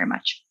 Thank you very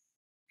much.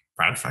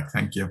 Perfect,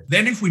 thank you.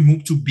 Then if we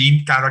move to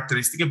beam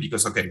characteristic,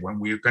 because when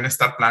we're going to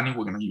start planning,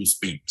 we're going to use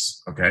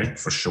beams, okay,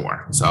 for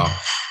sure. So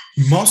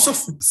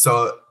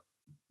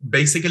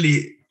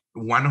basically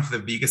one of the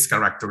biggest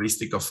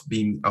characteristics of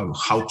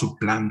how to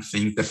plan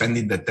things,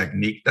 depending the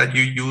technique that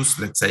you use.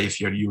 Let's say if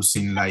you're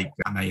using like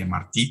an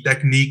IMRT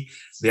technique,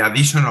 the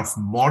addition of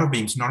more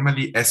beams,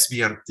 normally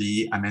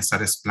SBRT and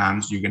SRS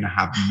plans, you're going to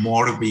have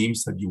more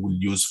beams that you will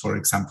use, for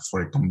example,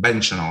 for a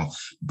conventional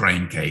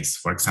brain case.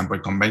 For example, a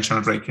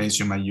conventional brain case,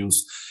 you might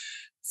use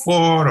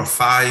 4 or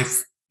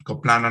 5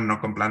 coplanar, no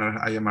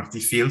coplanar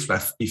IMRT fields,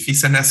 but if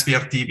it's an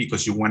SBRT,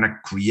 because you want to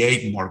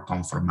create more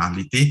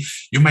conformality,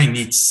 you might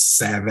need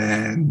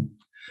 7,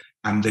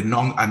 And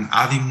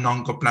adding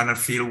non-coplanar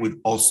field would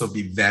also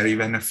be very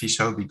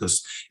beneficial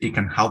because it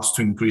can help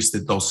to increase the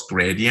dose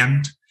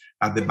gradient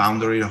at the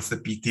boundary of the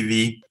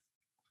PTV.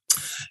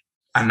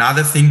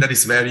 Another thing that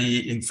is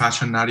very in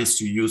fashion now is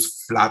to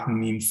use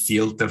flattening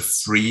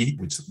filter-free,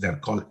 which they're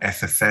called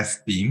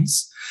FFF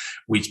beams,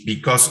 which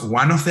because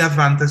one of the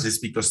advantages is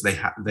because they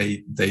have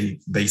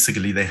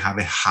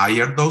a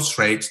higher dose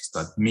rate.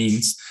 That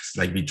means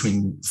like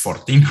between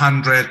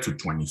 1400 to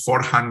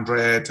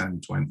 2400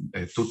 and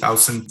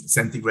 2000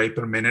 centigrade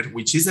per minute,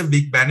 which is a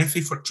big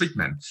benefit for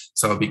treatment.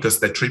 So because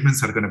the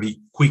treatments are going to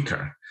be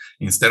quicker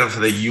instead of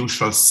the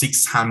usual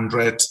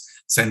 600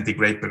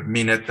 centigrade per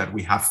minute that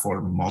we have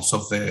for most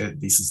of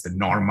this is the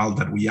normal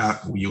that we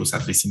use,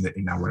 at least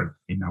in our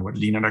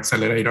linear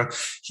accelerator.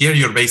 Here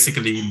you're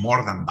basically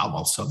more than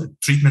double, so the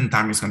treatment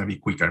time is going to be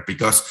quicker,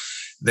 because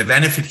the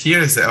benefit here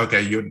is that,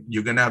 okay,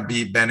 you're going to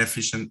be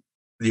beneficent.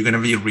 You're going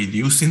to be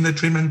reducing the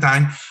treatment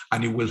time,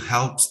 and it will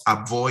help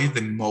avoid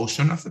the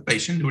motion of the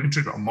patient during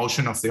treatment, or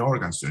motion of the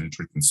organs during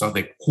treatment. So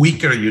the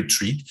quicker you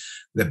treat,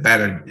 the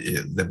better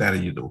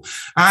you do.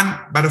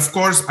 But of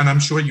course, and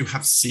I'm sure you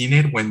have seen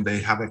it when they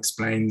have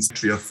explained the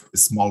history of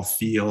small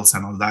fields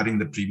and all that in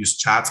the previous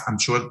chats. I'm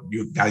sure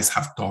you guys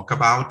have talked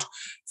about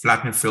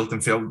flattening field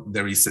and field.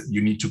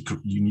 You need to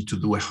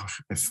do a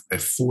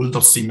full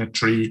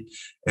dosimetry,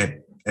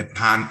 a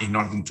pan in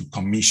order to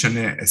commission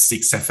a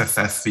 6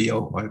 FFF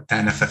field or a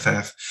 10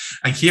 FFF.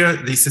 And here,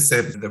 this is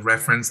the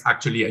reference.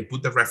 Actually, I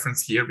put the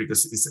reference here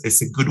because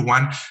it's a good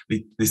one.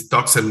 This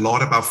talks a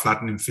lot about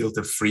flattening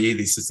filter free.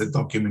 This is a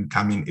document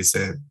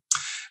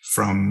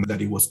from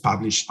that it was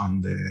published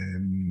on the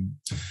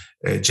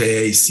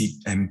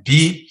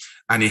JACMP,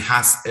 and it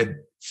has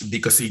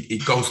because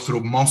it goes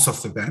through most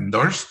of the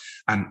vendors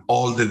and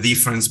all the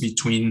difference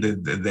between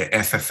the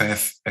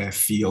FFF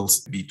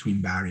fields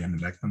between Varian,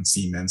 Electron,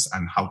 Siemens,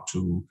 and how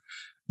to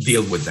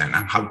deal with them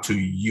and how to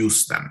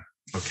use them.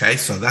 Okay,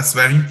 so that's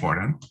very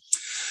important.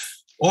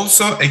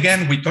 Also,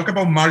 again, we talk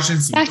about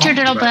margins. Dr.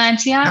 Della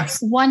Biancia,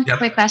 yes. One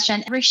quick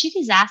question. Rashid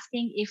is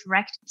asking if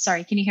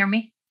sorry, can you hear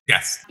me?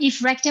 Yes.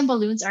 If rectum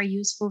balloons are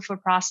useful for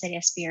prostate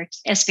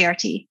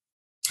SBRT.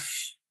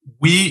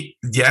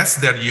 Yes,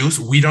 they're used.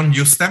 We don't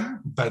use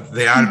them, but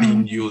they are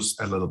being used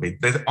a little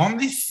bit. The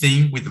only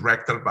thing with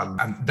rectal balloon,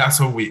 and that's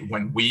what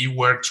when we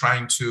were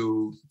trying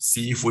to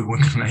see if we were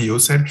going to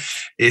use it,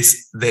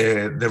 is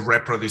the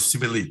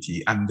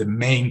reproducibility and the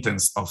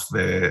maintenance of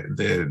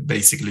the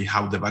basically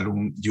how the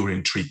balloon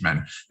during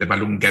treatment, the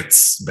balloon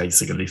gets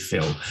basically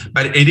filled.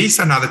 But it is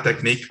another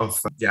technique of,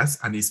 yes,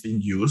 and it's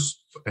been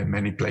used in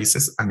many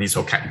places, and it's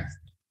okay.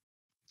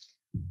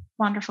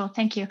 Wonderful.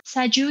 Thank you.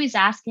 Saju is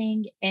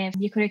asking if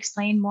you could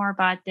explain more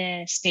about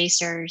the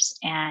spacers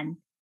and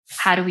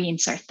how do we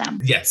insert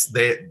them? Yes,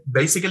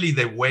 basically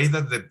the way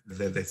that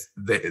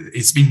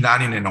it's been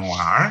done in an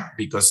OR,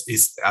 because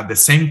it's at the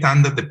same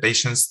time that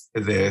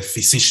the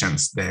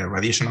physicians, the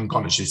radiation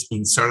oncologists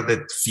insert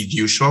the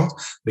fiducial,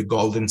 the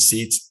golden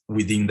seeds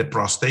within the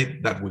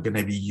prostate that we're going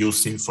to be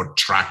using for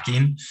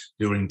tracking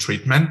during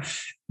treatment.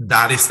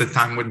 That is the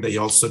time when they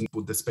also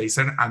put the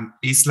spacer, and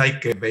it's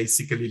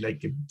basically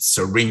like a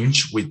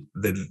syringe with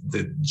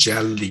the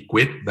gel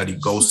liquid that it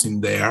goes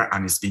in there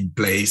and it's being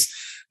placed.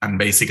 And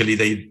basically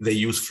they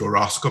use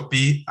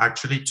fluoroscopy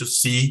actually to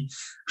see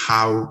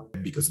how,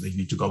 because they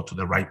need to go to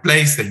the right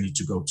place, they need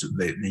to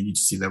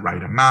see the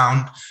right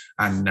amount.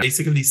 And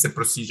basically it's a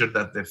procedure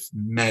that the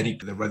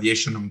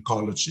radiation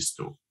oncologists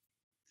do.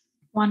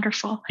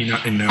 Wonderful.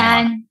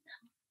 And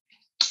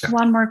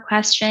one more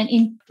question.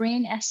 In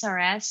brain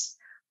SRS,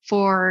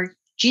 for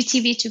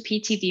GTV to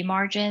PTV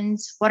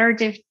margins, what are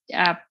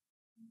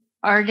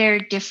there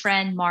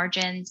different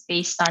margins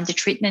based on the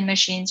treatment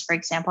machines? For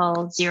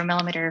example, 0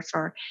 millimeter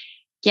for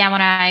gamma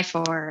knife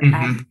or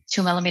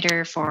 2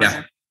 millimeter for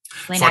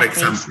For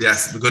example,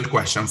 yes, good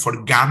question.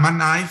 For gamma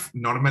knife,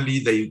 normally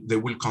they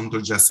will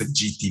control just a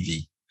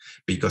GTV,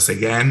 because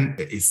again,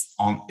 it's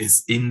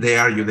in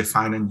there, you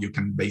define, and you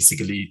can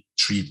basically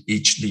treat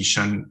each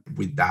lesion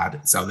with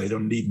that. So they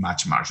don't need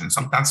much margin.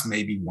 Sometimes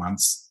maybe 1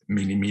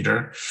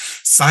 millimeter.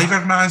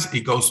 CyberKnife,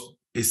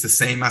 it's the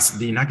same as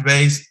Linac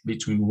base,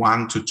 between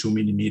 1 to 2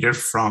 millimeter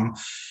from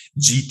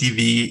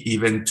GTV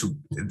even to,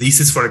 this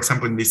is, for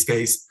example, in this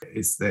case,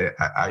 is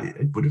I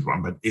put it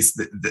wrong, but it's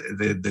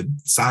the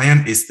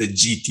cyan is the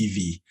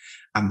GTV,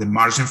 and the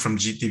margin from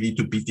GTV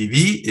to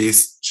PTV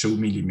is 2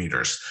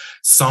 millimeters.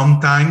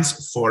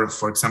 Sometimes for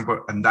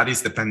example, and that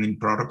is depending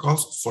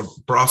protocols, for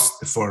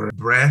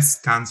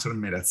breast cancer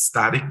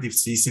metastatic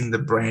disease in the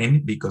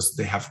brain, because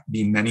there have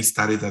been many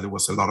studies that there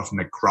was a lot of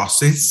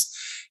necrosis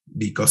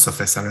because of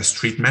SRS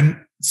treatment.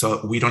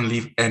 So we don't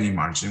leave any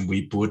margin.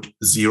 We put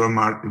 0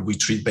 margin. We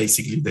treat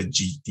basically the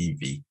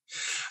GTV.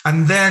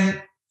 And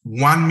then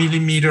 1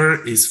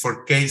 millimeter is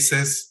for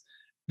cases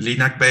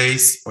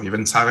Linac-based or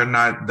even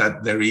Cyberknife,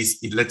 that there is,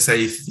 let's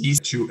say if this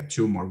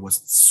tumor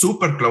was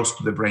super close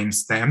to the brain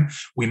stem,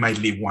 we might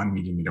leave 1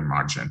 millimeter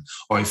margin.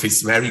 Or if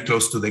it's very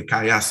close to the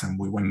chiasm,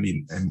 we will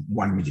leave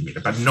 1 millimeter,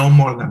 but no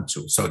more than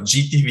 2. So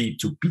GTV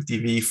to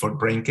PTV for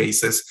brain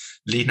cases,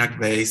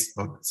 Linac-based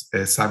or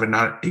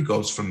Cyberknife, it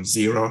goes from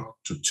 0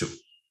 to 2.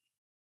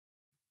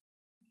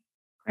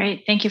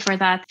 Great. Thank you for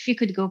that. If you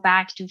could go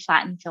back to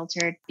flattened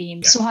filtered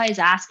beams. Yeah. Suha is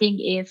asking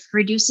if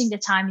reducing the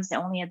time is the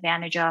only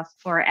advantage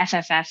for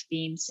FFF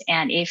beams,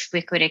 and if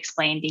we could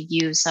explain the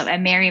use of,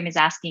 and Miriam is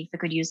asking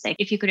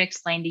if you could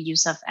explain the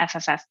use of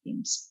FFF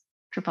beams,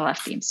 triple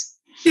F beams.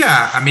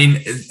 Yeah, I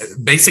mean,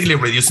 basically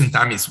reducing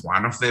time is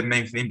one of the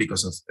main things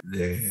because of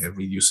the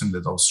reducing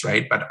the dose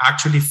rate, but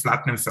actually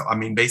flattening, I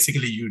mean,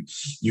 basically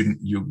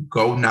you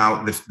go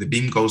now, the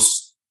beam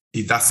goes,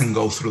 it doesn't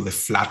go through the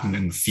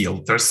flattening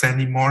filters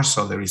anymore.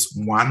 So there is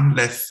one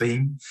less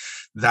thing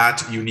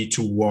that you need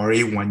to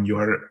worry when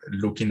you're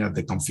looking at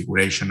the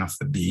configuration of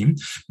the beam.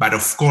 But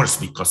of course,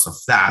 because of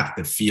that,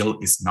 the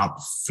field is not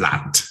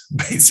flat.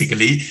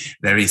 Basically,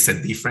 there is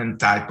a different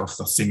type of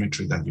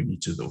dosimetry that you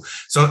need to do.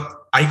 So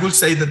I would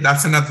say that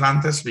that's an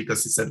advantage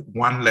because it's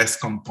one less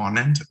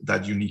component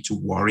that you need to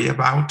worry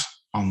about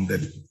on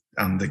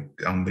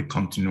the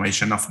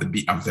continuation of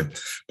the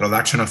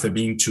production of the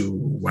beam to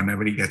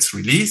whenever it gets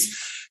released,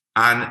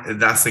 and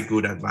that's a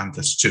good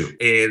advantage too.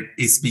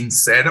 It's been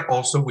said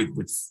also with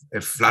a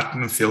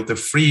flattened filter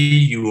free,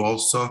 you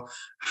also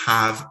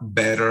have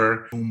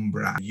better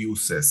umbra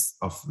uses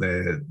of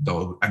the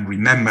dose. And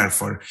remember,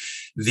 for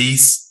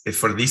this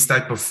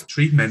type of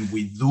treatment,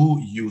 we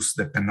do use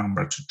the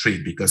penumbra to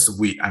treat because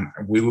we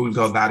will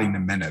go that in a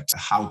minute.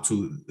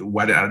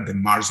 What are the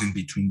margins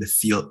between the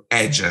field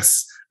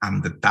edges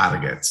and the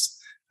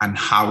targets, and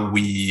how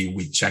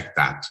we check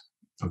that.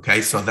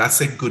 Okay, so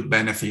that's a good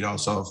benefit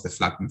also of the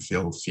flattened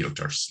field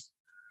filters.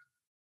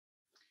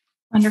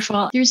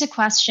 Wonderful. There's a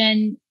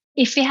question.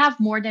 If we have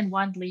more than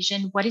one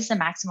lesion, what is the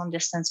maximum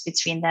distance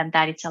between them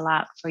that it's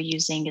allowed for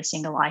using a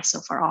single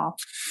ISO for all?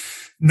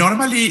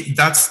 Normally,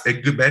 that's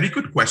a very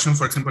good question.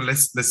 For example,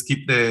 let's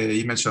keep the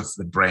image of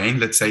the brain.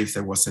 Let's say if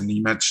there was an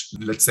image,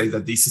 let's say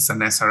that this is an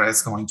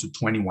SRS going to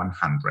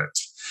 2100.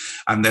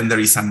 And then there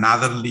is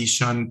another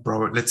lesion,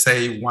 let's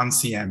say 1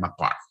 cm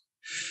apart.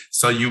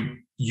 So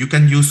you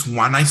can use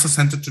one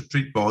isocenter to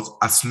treat both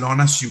as long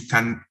as you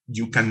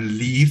can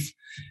leave,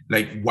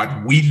 like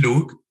what we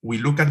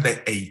look at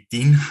the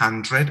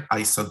 1800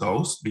 ISO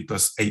dose,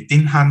 because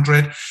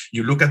 1800,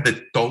 you look at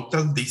the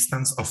total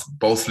distance of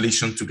both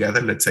lesions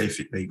together. Let's say if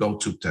they go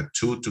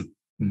to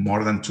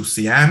more than 2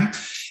 cm.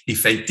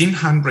 If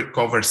 1800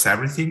 covers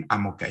everything,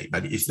 I'm okay.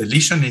 But if the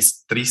lesion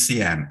is 3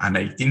 cm and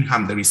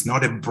 1800, there is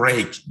not a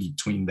break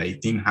between the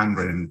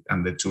 1800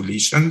 and the two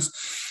lesions,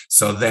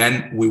 so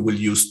then we will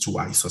use 2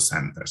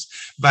 isocenters.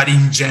 But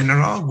in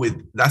general,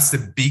 that's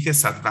the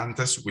biggest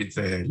advantage with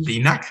the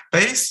Linac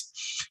base,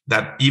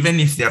 that even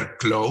if they're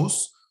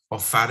close or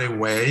far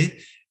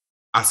away,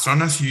 as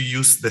long as you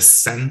use the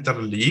center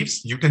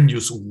leaves, you can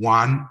use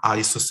one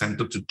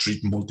isocenter to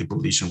treat multiple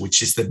lesions,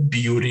 which is the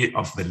beauty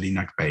of the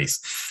Linac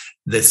base.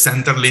 The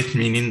center leaf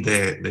meaning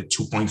the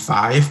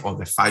 2.5 or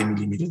the 5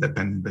 millimeter,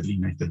 depending on the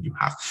Linac that you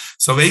have.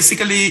 So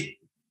basically,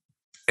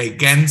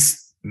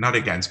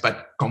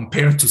 but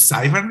compared to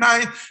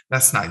Cyberknife,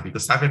 that's nice,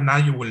 because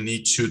Cyberknife you will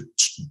need to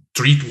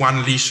treat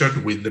one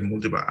lesion with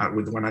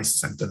one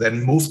isocenter,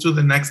 then move to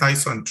the next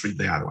ISO and treat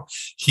the other one.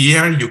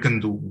 Here you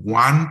can do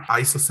one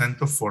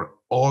isocenter for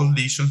all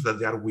lesions that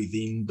they are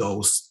within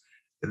those,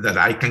 that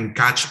I can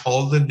catch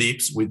all the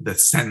leaves with the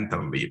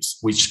center leaves,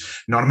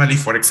 which normally,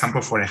 for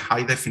example, for a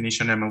high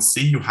definition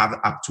MLC, you have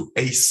up to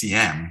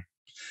ACM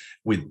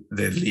with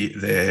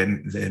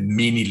the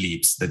mini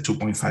leaves, the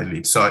 2.5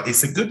 leaves. So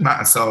it's a good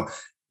match. So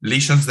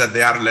lesions that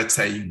they are, let's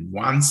say,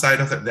 one side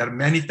of it, there are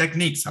many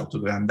techniques how to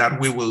do it, and that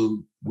we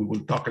will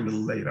talk a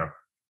little later,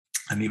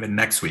 and even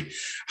next week,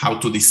 how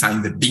to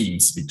design the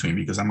beams between,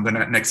 because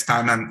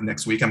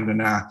next week I'm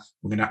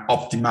gonna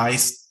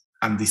optimize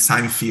and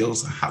design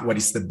fields, what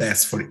is the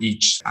best for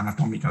each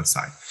anatomical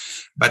side.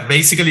 But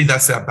basically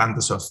that's the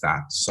advantage of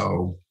that.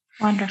 So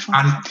wonderful.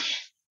 And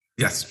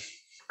yes.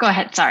 Go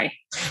ahead, sorry.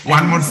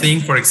 One more thing,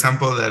 for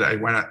example, that I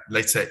want to,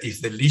 let's say,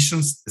 if the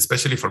lesions,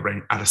 especially for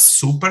brain, are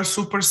super,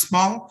 super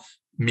small,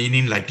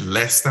 meaning like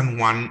less than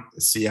 1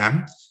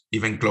 cm,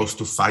 even close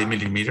to 5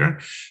 millimeter,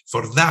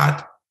 for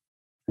that,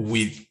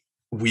 we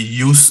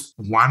use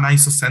one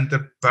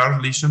isocenter per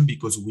lesion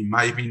because we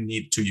might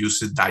need to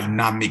use a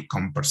dynamic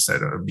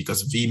compensator,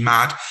 because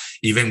VMAT,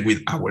 even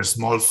with our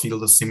small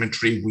field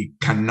dosimetry, we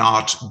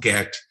cannot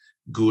get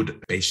good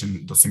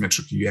patient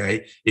dosimetry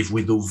QA if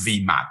we do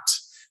VMAT.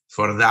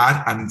 For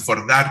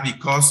that,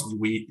 because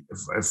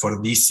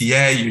for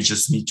DCA, you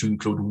just need to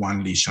include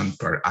one lesion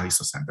per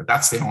isocenter.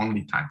 That's the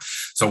only time.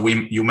 So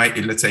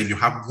let's say you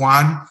have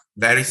one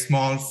very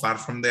small, far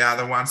from the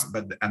other ones,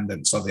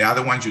 so the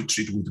other ones you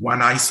treat with one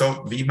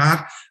ISO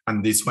VMAT,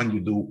 and this one you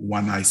do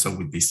one ISO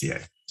with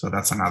DCA. So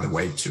that's another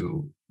way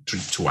to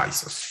treat 2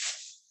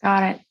 ISOs.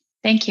 Got it.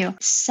 Thank you.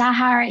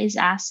 Sahar is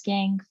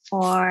asking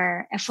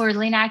for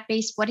LINAC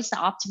base, what is the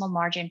optimal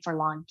margin for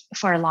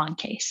a long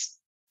case?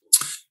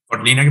 For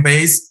LINAC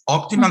base,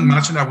 optimal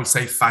margin, I would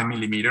say 5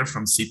 millimeter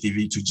from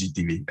CTV to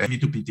GTV, PTV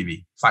to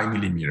PTV, 5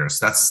 millimeters.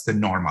 That's the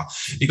normal.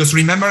 Because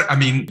remember,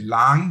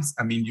 lungs,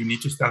 you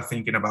need to start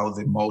thinking about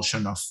the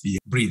motion of the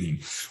breathing,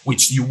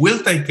 which you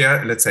will take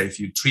care, let's say if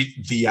you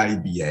treat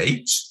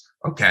VIBH,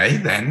 okay,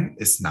 then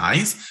it's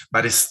nice,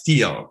 but it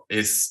still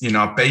is,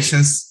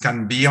 patients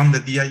can be on the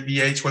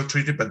DIVH well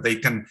treated, but they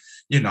can,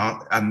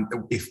 and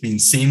it's been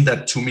seen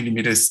that 2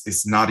 millimeters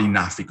is not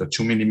enough because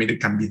 2 millimeter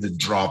can be the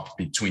drop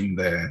between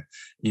the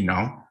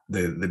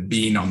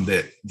being on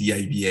the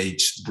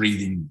DIVH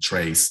breathing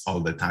trace all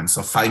the time.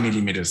 So 5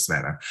 millimeters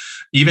better.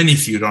 Even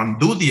if you don't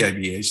do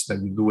DIVH,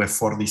 that you do a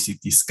 4D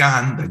CT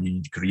scan, that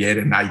you create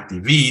an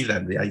ITV,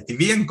 that the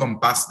ITV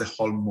encompasses the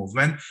whole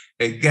movement.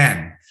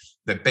 Again,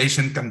 the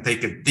patient can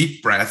take a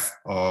deep breath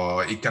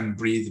or it can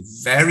breathe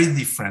very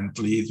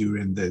differently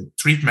during the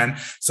treatment.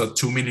 So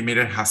 2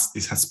 millimeter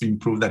has been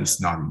proved that it's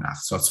not enough.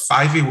 So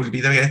 5, it will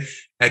be there,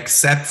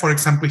 except, for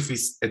example, if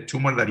it's a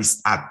tumor that is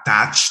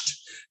attached,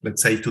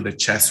 let's say, to the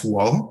chest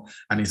wall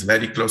and is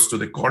very close to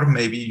the core,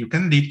 maybe you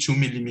can leave 2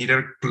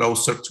 millimeter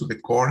closer to the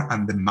core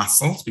and the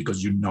muscles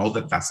because you know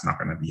that that's not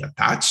going to be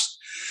attached.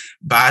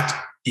 But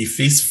if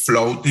it's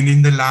floating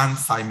in the lung,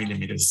 5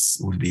 millimeters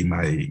would be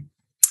my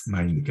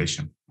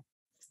indication.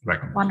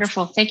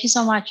 Wonderful. Thank you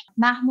so much.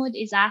 Mahmoud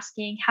is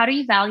asking, how do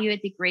you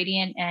evaluate the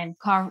gradient and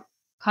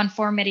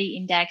conformity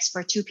index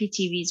for 2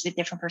 PTVs with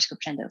different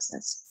prescription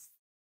doses?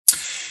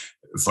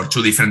 For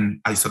 2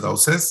 different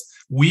isodoses,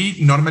 we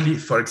normally,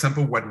 for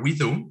example, what we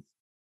do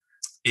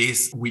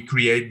is we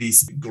create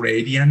this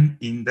gradient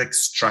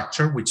index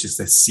structure, which is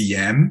a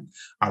CM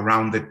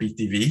around the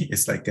PTV.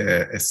 It's like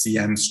a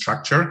CM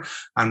structure.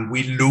 And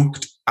we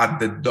looked at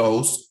the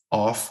dose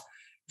of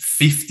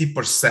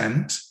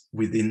 50%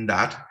 within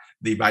that,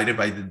 divided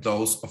by the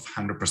dose of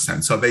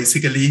 100%. So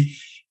basically,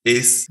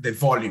 is the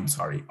volume,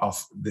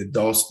 of the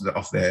dose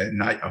of the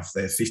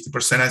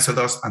 50%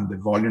 isodose and the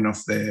volume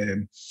of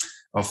the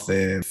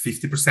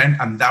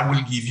 50%, and that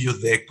will give you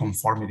the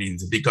conformity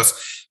index. Because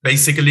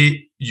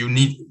basically, you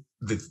need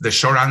the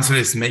short answer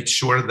is make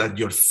sure that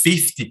your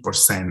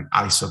 50%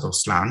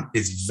 isodose lung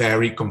is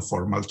very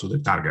conformal to the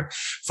target.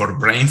 For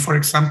brain, for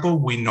example,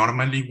 we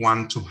normally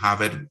want to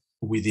have it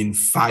within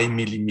 5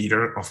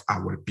 millimeter of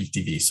our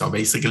PTV. So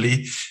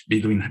basically,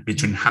 between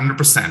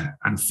 100%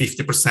 and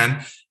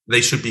 50%,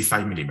 they should be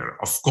 5 millimeter.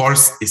 Of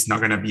course, it's not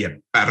going to be a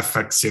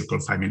perfect circle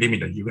 5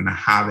 millimeter. You're going to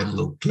have a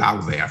little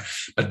cloud there,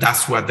 but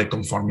that's what the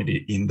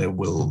conformity index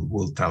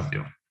will tell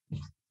you.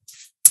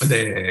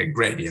 The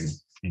gradient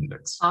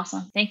index.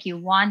 Awesome. Thank you.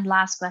 One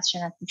last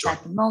question at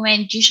the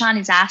moment. Jishan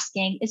is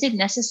asking, is it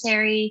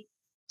necessary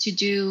to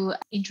do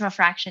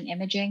intrafraction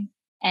imaging?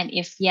 And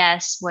if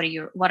yes, what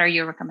are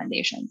your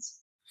recommendations?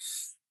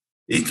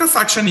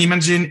 Intrafraction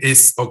imaging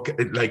is okay.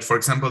 Like, for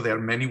example, there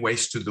are many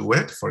ways to do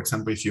it. For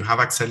example, if you have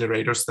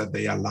accelerators that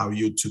they allow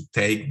you to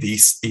take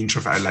this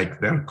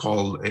like they're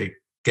called a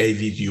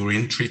KV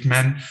during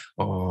treatment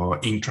or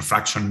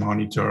intrafraction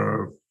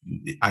monitor,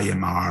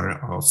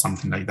 IMR or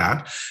something like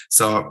that.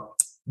 So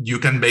you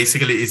can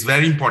basically, it's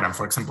very important.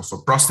 For example,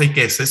 for prostate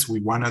cases,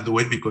 we want to do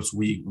it because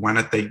we want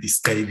to take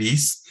these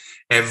KVs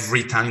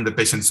every time the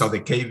patient, so the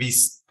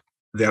KVs,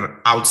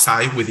 they're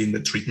outside within the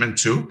treatment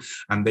too.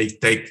 And they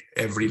take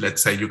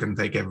let's say you can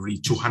take every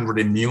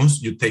 200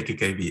 mUs, you take a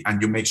KV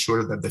and you make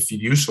sure that the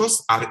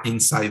fiducials are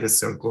inside the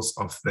circles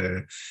of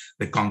the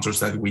contours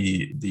that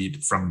we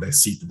did from the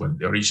CT,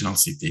 the original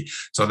CT.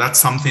 So that's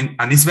something,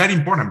 and it's very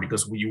important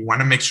because we want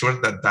to make sure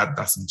that that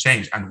doesn't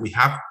change. And we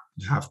have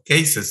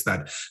cases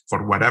that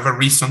for whatever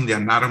reason, the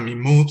anatomy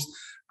moves.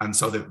 And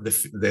so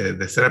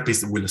the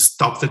therapist will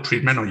stop the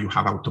treatment, or you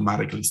have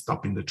automatically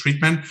stopping the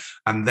treatment,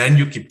 and then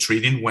you keep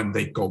treating when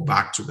they go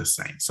back to the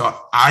same. So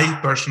I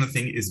personally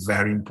think it's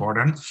very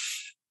important.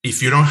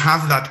 If you don't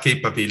have that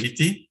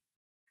capability,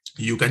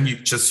 you can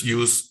just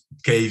use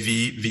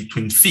KV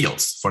between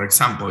fields. For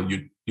example,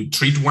 you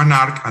treat one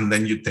arc and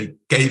then you take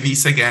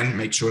KVs again,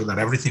 make sure that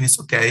everything is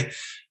okay.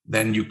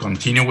 Then you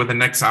continue with the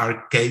next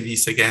arc,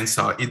 KVs again.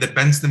 So it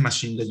depends the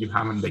machine that you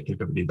have and the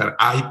capability. But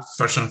I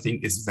personally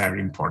think it's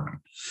very important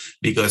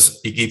because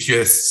it gives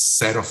you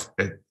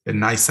a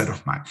nice set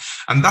of mind.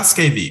 And that's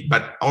KV.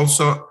 But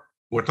also,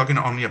 we're talking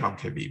only about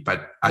KV.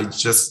 But I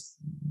just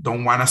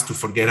don't want us to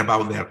forget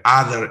about their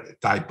other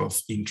type of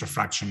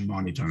intrafraction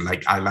monitoring,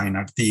 like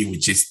LRT,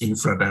 which is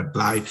infrared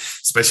light,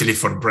 especially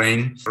for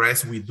brain.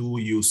 SRS, we do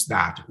use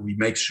that. We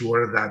make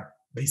sure that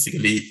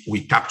basically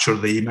we capture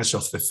the image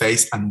of the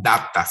face and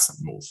that doesn't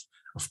move,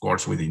 of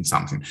course, within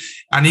something.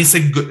 And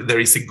there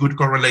is a good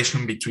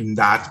correlation between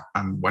that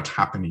and what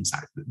happened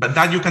inside. But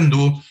that you can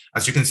do,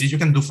 as you can see, you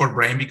can do for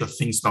brain because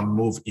things don't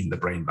move in the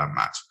brain that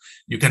much.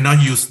 You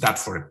cannot use that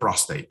for a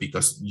prostate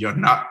because you're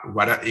not,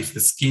 if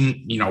the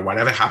skin,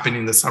 whatever happened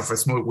in the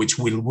surface move, which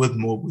would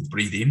move with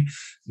breathing,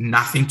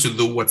 nothing to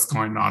do what's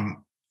going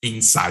on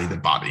inside the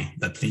body,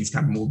 that things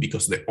can move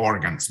because the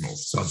organs move.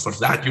 So for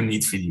that, you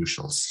need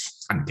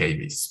fiducials and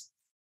KVs.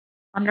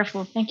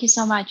 Wonderful. Thank you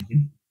so much.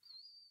 Mhm.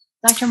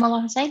 Dr.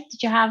 Mullah Hussein,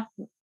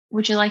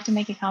 would you like to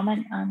make a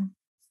comment on?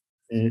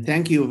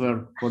 Thank you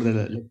for the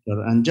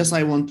lecture. And just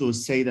I want to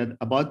say that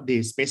about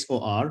the space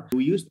OR,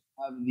 we used to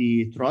have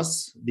the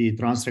TRUS, the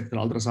transrectal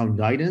ultrasound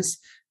guidance,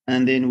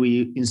 and then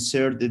we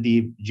insert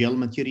the gel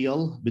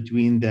material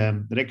between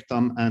the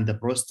rectum and the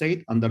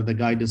prostate under the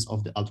guidance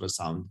of the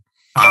ultrasound.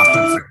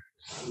 Perfect.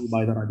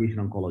 By the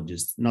radiation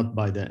oncologist, not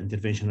by the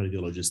intervention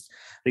radiologist.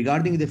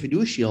 Regarding the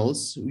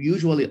fiducials, we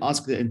usually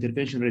ask the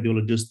intervention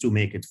radiologist to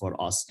make it for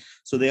us.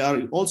 So they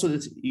are also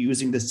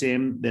using the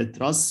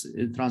TRUS,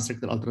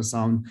 transrectal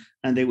ultrasound,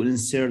 and they will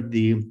insert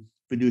the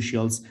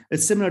fiducials.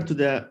 It's similar to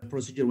the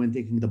procedure when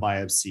taking the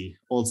biopsy,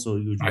 also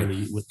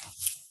usually with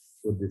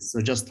this. So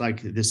just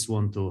like this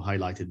one to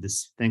highlight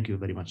this. Thank you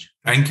very much.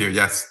 Thank you.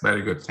 Yes,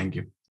 very good. Thank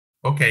you.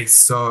 Okay,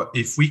 so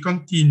if we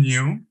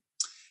continue,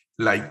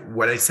 like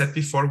what I said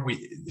before,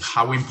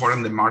 how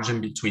important the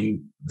margin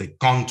between the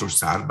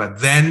contours are, but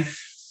then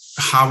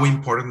how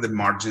important the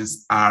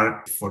margins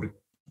are for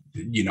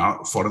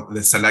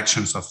the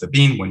selections of the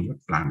beam when you're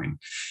planning.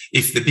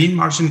 If the beam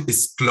margin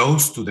is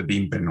close to the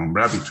beam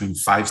penumbra, between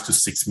 5 to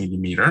 6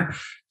 millimeter,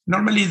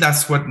 normally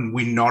that's what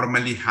we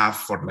normally have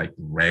for like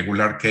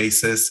regular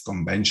cases,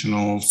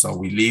 conventional. So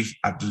we leave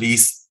at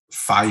least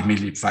 5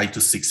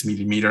 to 6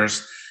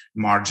 millimeters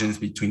margins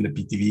between the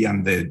PTV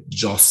and the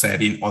jaw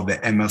setting or the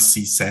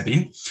MLC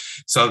setting.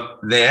 So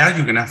there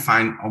you're going to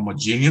find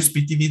homogeneous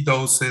PTV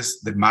doses.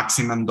 The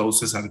maximum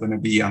doses are going to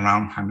be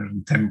around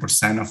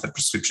 110% of the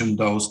prescription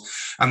dose.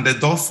 And the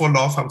dose fall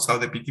off outside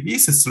the PTV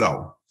is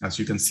slow, as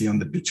you can see on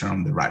the picture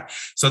on the right.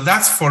 So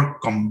that's for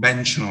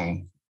conventional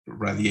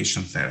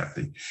radiation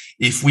therapy.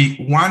 If we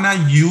want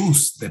to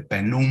use the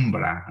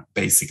penumbra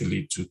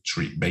basically to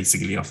treat,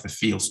 basically of the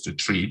fields to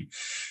treat,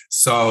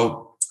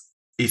 so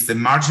if the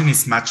margin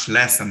is much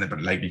less than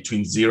like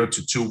between 0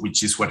 to 2,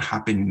 which is what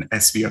happened in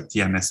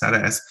SBRT and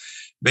SRS,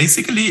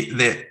 basically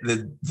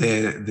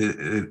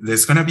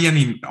there's going to be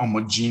an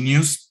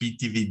homogeneous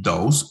PTV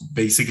dose.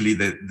 Basically,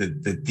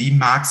 the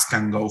Dmax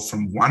can go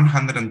from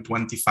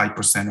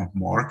 125% or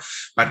more.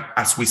 But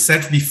as we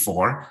said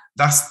before,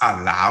 that's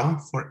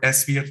allowed for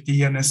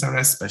SBRT and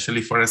SRS,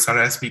 especially for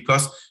SRS,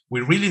 because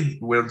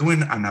we're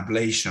doing an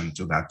ablation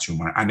to that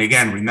tumor. And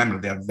again, remember,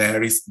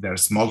 they're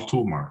small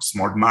tumors,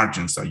 small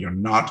margins, so you're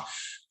not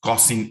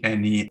causing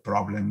any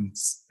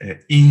problems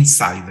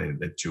inside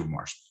the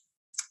tumors.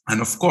 And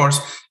of course,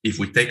 if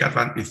we take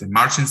advantage, if the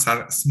margins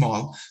are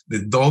small, the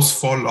dose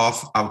fall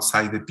off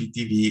outside the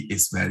PTV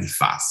is very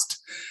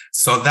fast.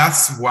 So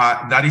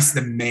that is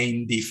the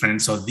main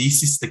difference. So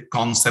this is the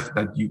concept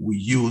that we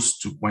use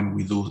when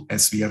we do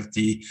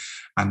SBRT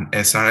and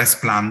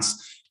SRS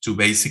plans, to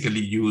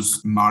basically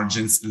use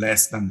margins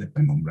less than the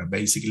penumbra,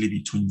 basically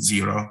between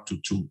 0 to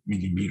 2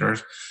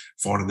 millimeters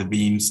for the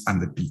beams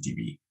and the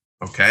PTV.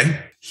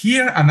 Okay.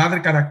 Here, another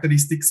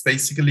characteristics,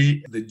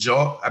 basically the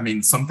jaw. I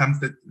mean,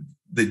 sometimes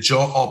the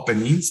jaw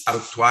openings are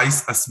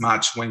twice as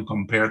much when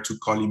compared to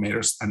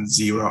collimators and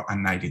 0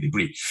 and 90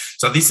 degree.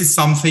 So this is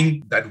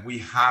something that we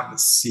have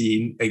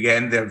seen.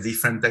 Again, there are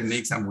different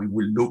techniques, and we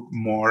will look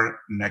more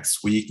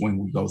next week when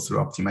we go through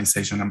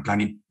optimization and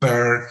planning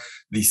per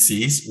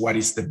disease. What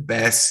is the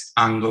best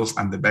angles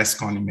and the best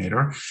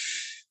collimator?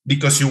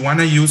 Because you want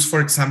to use,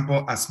 for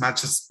example, as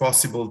much as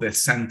possible the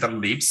center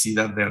lips. See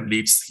that there are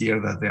lips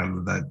here, that they are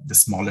the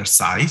smaller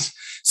size.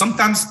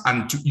 Sometimes,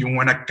 and you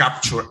want to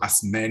capture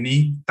as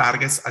many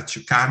targets as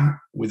you can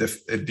with a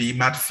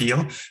VMAT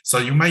field. So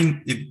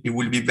it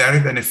will be very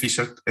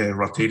beneficial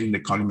rotating the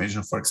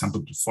collimation, for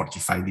example, to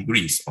 45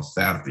 degrees or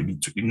 30,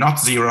 not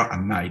 0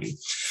 and 90.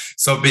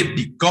 So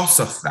because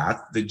of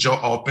that, the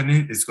jaw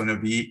opening is going to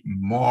be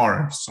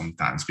more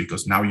sometimes,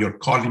 because now you're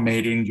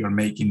collimating, you're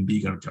making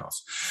bigger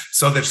jaws.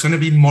 So there's going to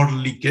be more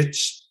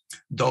leakage.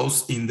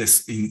 Those in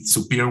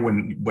superior,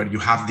 where you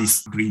have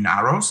these green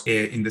arrows,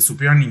 in the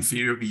superior and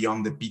inferior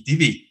beyond the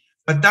PTV.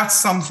 But that's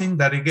something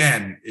that,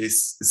 again,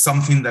 is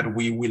something that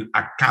we will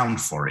account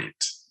for it.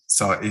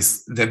 So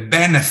it's the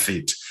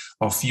benefit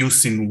of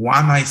using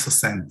one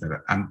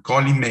isocenter and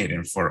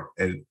collimating for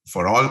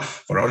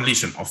all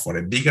lesion or for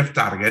a bigger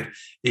target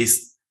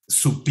is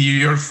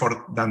superior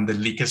than the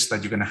leakage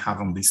that you're going to have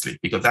on this lead,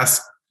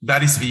 because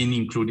that is being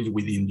included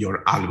within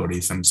your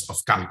algorithms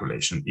of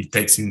calculation. It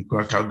takes into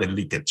account the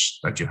leakage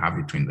that you have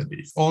between the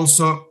leads.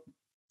 Also,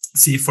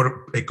 see,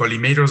 for a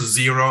collimator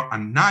 0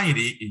 and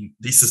 90,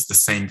 this is the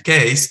same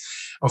case.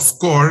 Of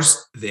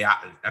course,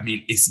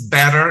 it's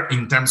better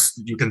in terms,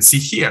 you can see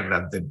here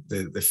that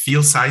the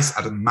field size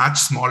are much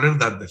smaller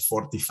than the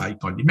 45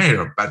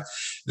 collimator, but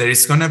there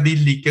is going to be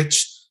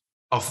leakage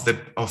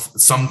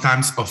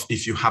sometimes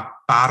if you have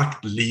park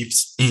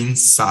leaves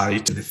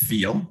inside the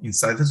field,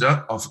 inside the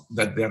jaw,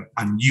 that they're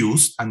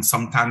unused, and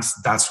sometimes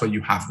that's where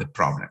you have the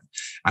problem.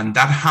 And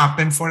that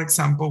happened, for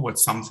example, with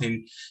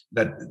something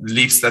that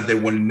leaves that they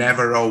will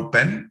never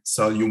open.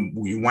 So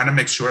you want to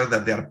make sure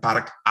that they are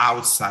parked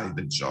outside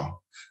the jaw,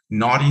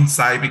 not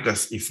inside,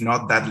 because if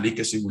not, that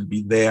leakage, it will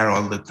be there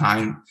all the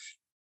time.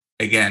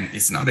 again,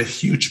 it's not a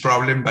huge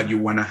problem, but you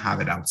want to have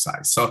it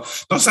outside. So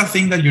those are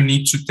things that you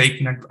need to take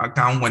into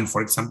account when,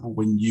 for example,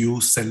 when you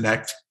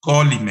select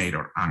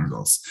collimator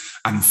angles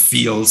and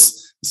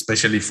fields,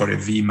 especially for a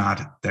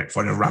VMAT,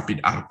 for a rapid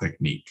arc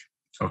technique.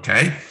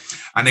 Okay.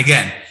 And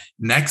again,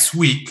 next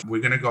week,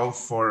 we're going to go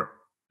for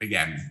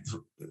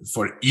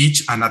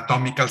each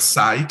anatomical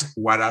site,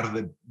 what are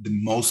the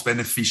most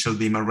beneficial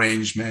beam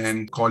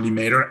arrangement,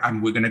 collimator,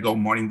 and we're going to go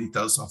more in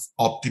details of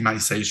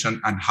optimization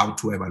and how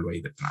to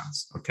evaluate the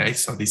plans. Okay,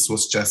 so this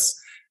was just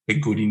a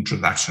good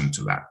introduction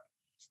to that.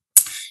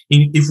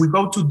 If we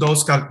go to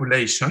dose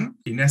calculation,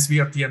 in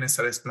SBRT and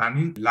SRS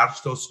planning,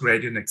 large dose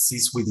gradient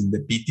exists within the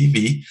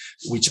PTV,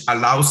 which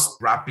allows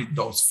rapid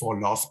dose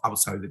fall off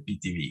outside the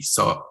PTV.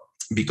 So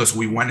because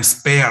we want to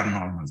spare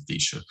normal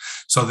tissue.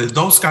 So the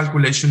dose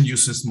calculation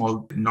uses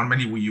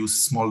normally we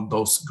use small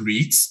dose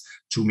grids,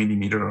 2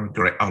 millimeters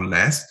or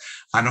less.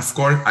 And of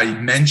course, I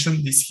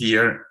mentioned this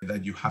here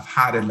that you have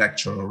had a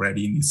lecture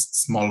already in this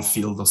small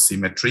field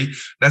dosimetry.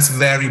 That's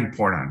very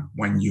important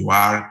when you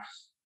are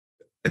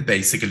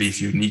basically,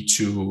 if you need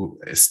to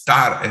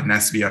start an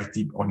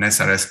SBRT or an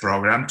SRS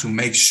program, to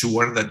make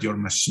sure that your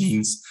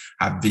machines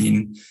have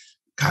been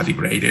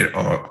calibrated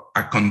or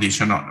a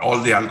condition on all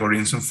the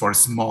algorithms for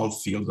small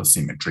field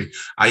dosimetry.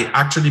 I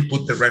actually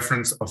put the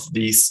reference of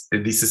this.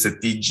 This is a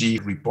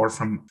TG report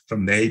from the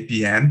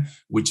APN,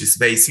 which is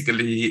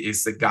basically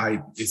is a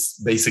guide.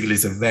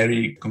 Is a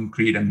very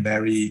concrete and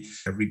very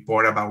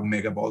report about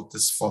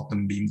megavoltage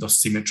photon beam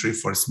dosimetry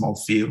for small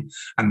field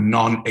and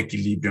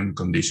non-equilibrium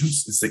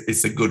conditions.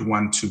 It's a good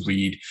one to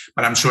read,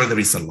 but I'm sure there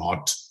is a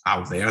lot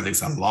out there.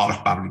 There's a lot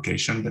of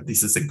publication, but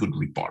this is a good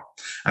report.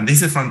 And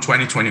this is from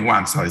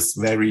 2021, so it's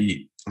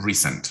very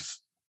recent.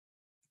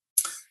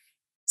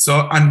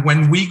 So, and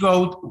when we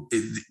go,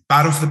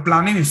 part of the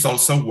planning is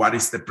also what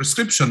is the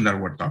prescription that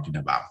we're talking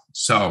about.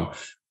 So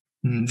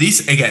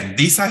this, again,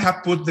 this I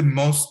have put the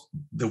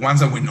ones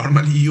that we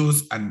normally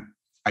use, and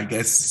I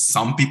guess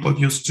some people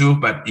use too,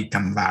 but it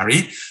can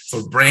vary.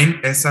 For brain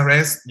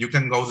SRS, you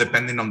can go,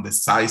 depending on the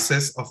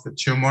sizes of the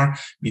tumor,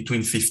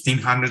 between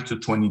 1,500 to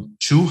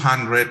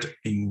 2,200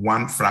 in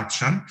one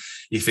fraction.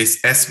 If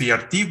it's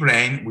SBRT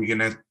brain, we're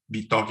going to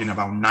be talking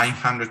about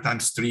 900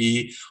 times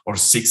 3 or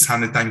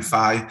 600 times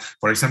 5.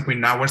 For example,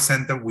 in our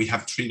center, we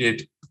have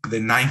treated the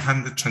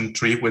 900 times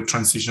 3 with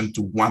transition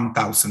to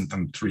 1,000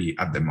 times 3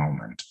 at the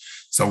moment.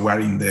 So we're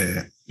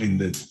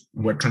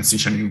we're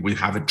transitioning. We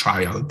have a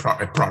trial,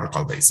 a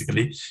protocol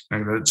basically,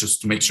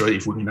 just to make sure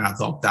if we're going to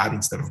adopt that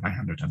instead of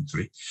 900 times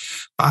 3.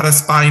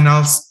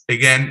 Paraspinals,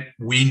 again,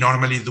 we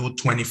normally do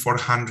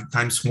 2,400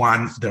 times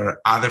 1. There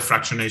are other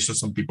fractionations.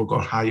 Some people go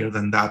higher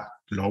than that,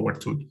 lower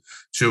to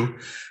 2.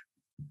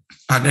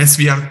 And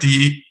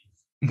SBRT,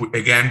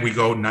 again, we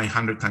go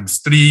 900 times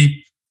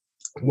 3,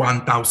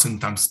 1,000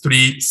 times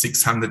 3,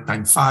 600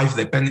 times 5,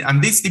 depending.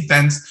 And this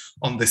depends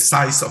on the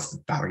size of the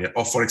target,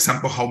 or for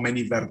example, how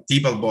many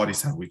vertebral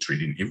bodies are we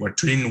treating. If we're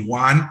treating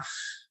one,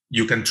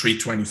 you can treat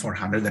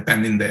 2,400,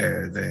 depending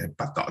the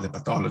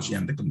pathology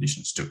and the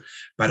conditions too.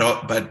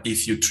 But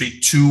if you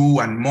treat 2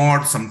 and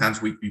more,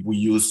 sometimes we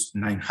use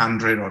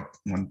 900 or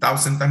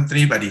 1,000 times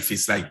 3. But if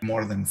it's like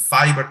more than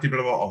 5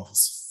 vertebral or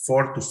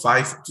 4 to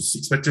 5 to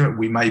 6 vertebral,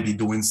 we might be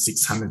doing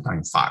 600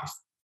 times 5.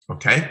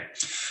 Okay.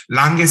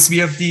 Lung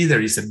SBRT,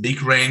 there is a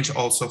big range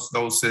also of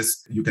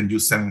doses. You can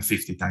use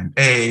 750 times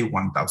A,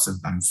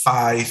 1,000 times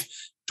 5,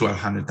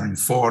 1,200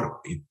 times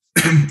 4,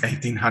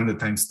 1,800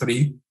 times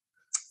 3.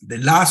 The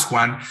last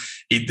one,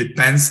 it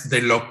depends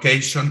the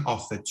location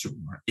of the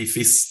tumor. If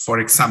it's, for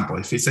example,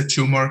 if it's a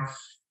tumor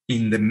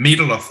in the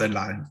middle of the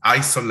line,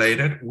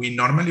 isolated, we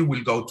normally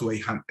will go to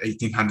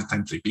 1,800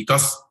 times 3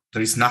 because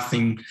there is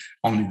nothing,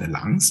 only the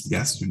lungs.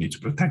 Yes, you need to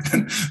protect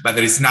them, but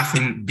there is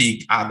nothing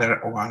big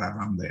other or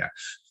around there.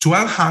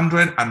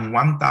 1,200 and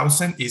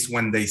 1,000 is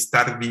when they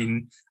start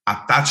being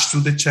attached to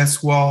the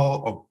chest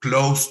wall or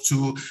close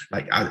to,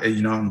 like,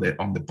 on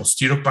the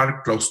posterior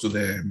part, close to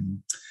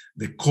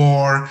the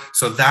core.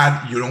 So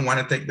that you don't want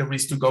to take the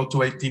risk to go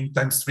to 18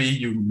 times 3.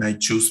 You may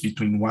choose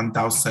between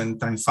 1,000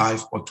 times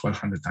 5 or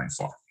 1,200 times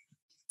 4.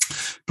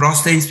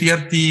 Prostate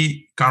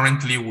SBRT,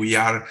 currently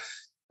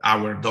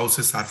our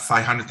doses are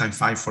 500 times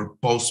 5 for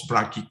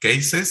post-brachy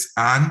cases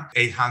and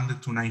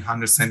 800 to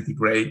 900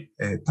 centigrade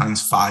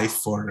times 5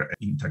 for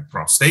intact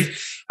prostate.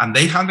 And the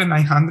 800,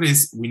 900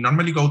 is, we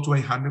normally go to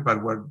 800,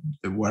 but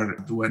we're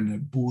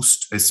doing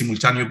a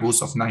simultaneous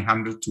boost of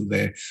 900 to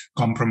the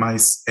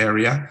compromised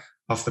area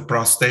of the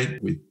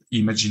prostate with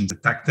imaging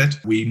detected.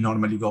 We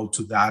normally go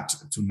to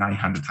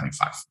 900 times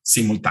 5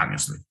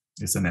 simultaneously.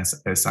 It's an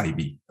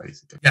SIV,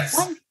 basically. Yes.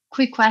 One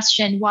quick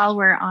question while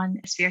we're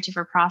on SBRT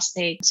for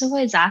prostate. So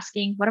is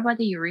asking, what about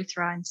the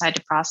urethra inside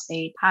the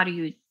prostate? How do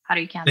you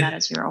count that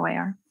as your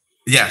OAR?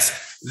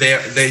 Yes,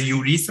 the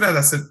urethra,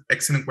 that's an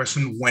excellent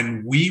question.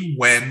 When we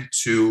went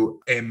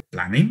to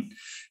planning,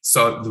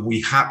 so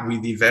we have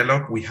an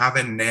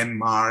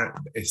MR,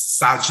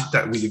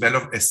 we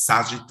developed a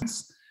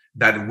sagittance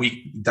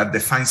that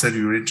defines the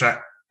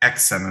urethra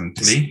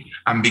excellently.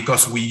 And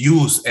because we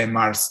use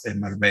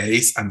MR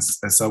base, and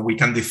so we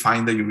can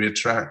define the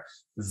urethra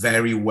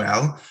very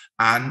well.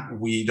 And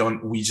we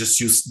just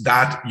use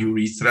that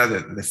urethra,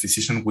 the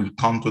physician will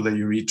come to the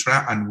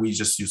urethra, and we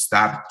just use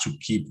that to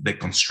keep the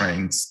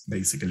constraints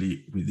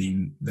basically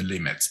within the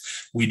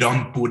limits. We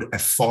don't put a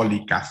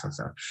Foley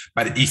catheter.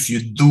 But if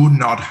you do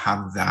not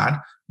have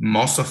that,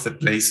 most of the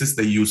places,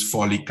 they use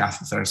Foley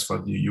catheters for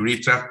the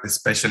urethra,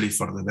 especially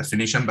for the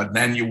definition, but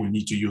then you will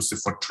need to use it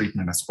for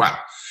treatment as well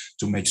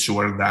to make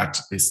sure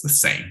that it's the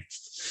same.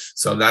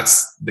 So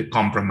that's the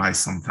compromise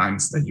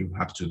sometimes that you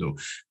have to do.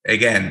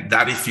 Again,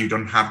 that if you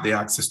don't have the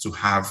access to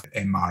have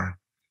MR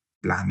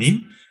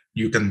planning,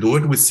 you can do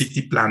it with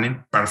CT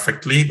planning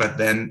perfectly, but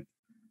then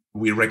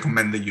we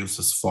recommend the use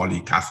of Foley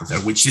catheter,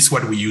 which is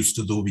what we used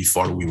to do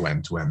before we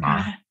went to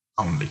MR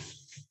only.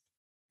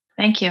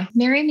 Thank you.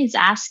 Miriam is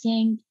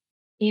asking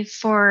if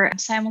for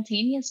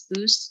simultaneous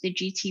boost to the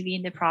GTV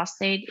in the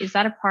prostate, is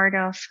that a part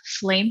of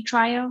FLAME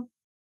trial?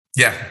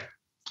 Yeah.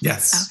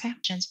 Yes. Okay.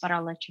 But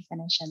I'll let you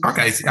finish.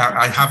 Okay.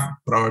 I have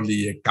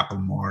probably a couple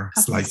more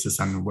slices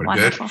and we're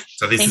Wonderful. good.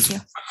 So this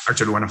is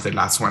actually one of the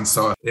last ones.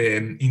 So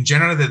in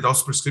general, the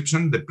dose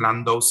prescription, the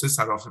planned doses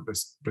are often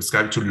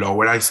prescribed to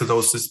lower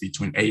isodoses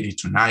between 80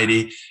 to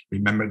 90.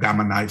 Remember,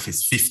 gamma knife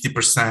is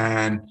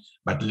 50%,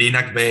 but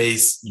LINAC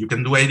base, you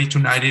can do 80 to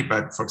 90.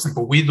 But for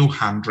example, we do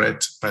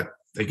 100. But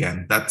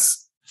again,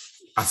 that's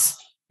as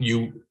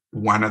you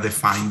want to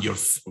define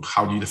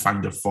how do you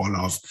define your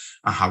fall-off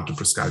and how to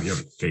prescribe your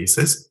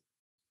cases.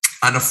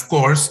 And of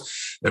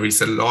course, there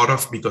is a lot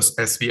of, because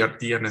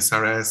SBRT and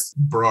SRS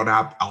brought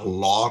up a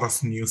lot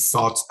of new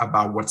thoughts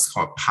about what's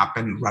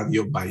happened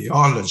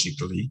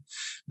radiobiologically,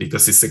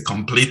 because it's a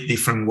complete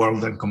different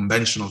world than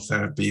conventional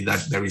therapy,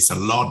 that there is a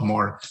lot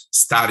more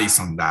studies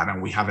on that.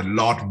 And we have a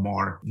lot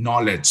more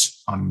knowledge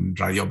on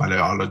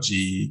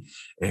radiobiology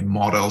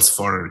models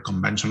for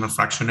conventional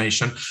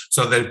fractionation.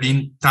 So there have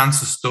been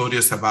tons of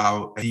studies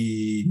about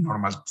the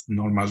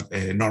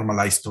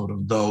normalized total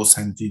dose,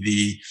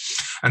 NTD.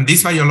 And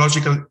these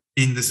biological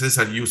indices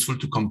are useful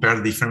to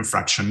compare different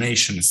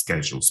fractionation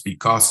schedules,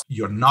 because we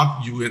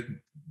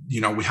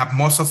have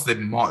most of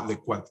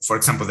for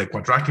example, the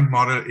quadratic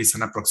model is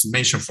an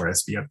approximation for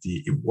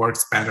SBRT. It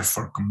works better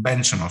for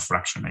conventional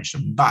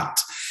fractionation,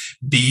 but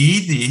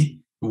BED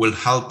will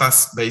help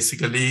us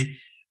basically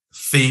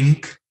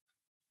think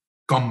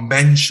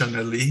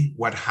conventionally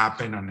what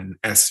happened on an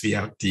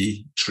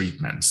SBRT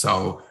treatment.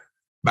 So,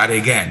 but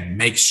again,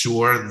 make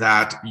sure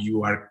that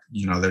you are,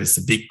 there is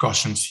a big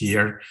cautions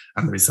here,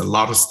 and there is a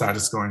lot of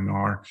studies going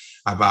on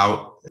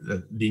about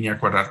the linear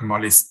quadratic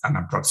model is an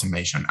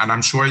approximation. And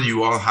I'm sure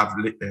you all have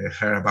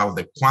heard about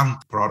the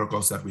quant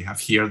protocols that we have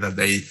here,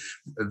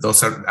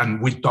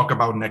 and we'll talk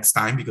about next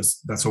time, because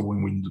that's what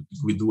when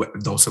we do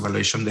dose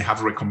evaluation, they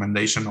have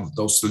recommendation of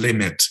dose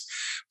limit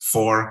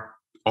for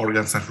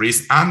organs at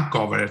risk and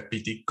coverage,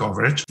 PT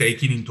coverage,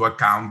 taking into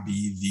account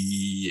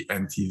the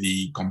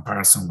NTD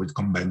comparison with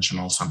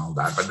conventionals and all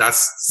that. But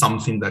that's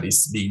something that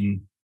is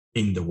being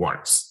in the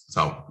works.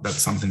 So that's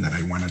something that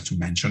I wanted to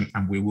mention,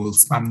 and we will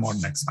spend more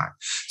next time.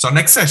 So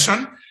next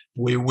session,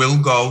 we will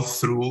go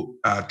through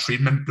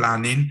treatment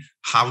planning,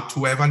 how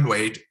to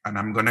evaluate, and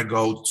I'm going to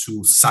go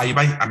to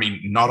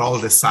not all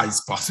the sites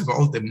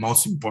possible, the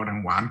most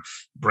important one,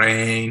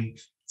 brain,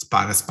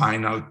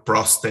 paraspinal,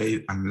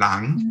 prostate, and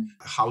lung,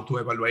 how to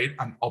evaluate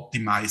and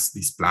optimize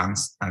these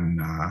plans, and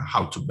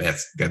how to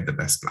best get the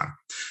best plan.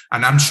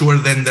 And I'm sure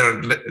then there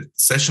are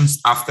sessions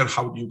after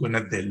how you're going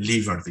to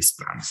deliver these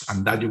plans,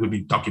 and that you will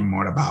be talking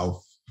more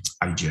about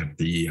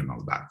IGRT and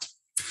all that.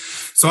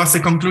 So as a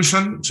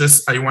conclusion,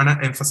 I want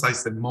to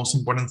emphasize the most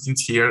important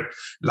things here.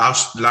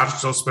 Large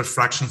dose per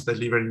fractions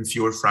delivered in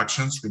fewer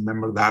fractions.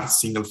 Remember that,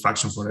 single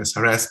fraction for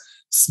SRS,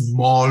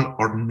 small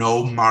or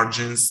no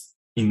margins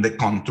in the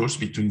contours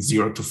between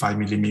 0 to 5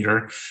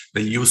 millimeter,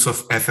 the use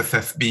of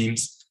FFF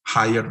beams,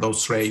 higher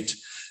dose rate.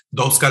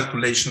 Those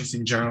calculations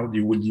in general,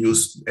 you will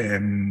use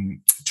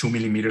 2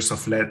 millimeters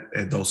of lead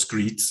dose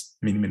crete,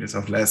 millimeters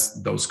of less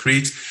dose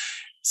crete.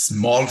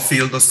 Small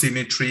field of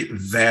symmetry,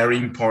 very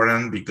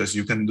important, because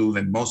you can do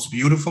the most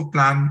beautiful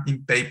plan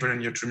in paper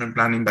in your treatment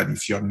planning, but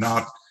if you're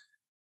not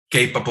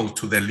capable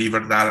to deliver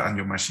that and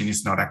your machine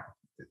is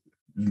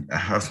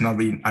has not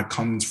been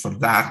accounted for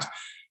that,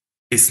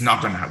 it's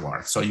not going to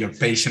work. So your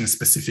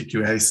patient-specific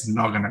QA is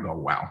not going to go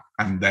well,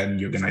 and then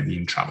you're going to be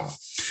in trouble.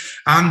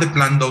 And the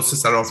planned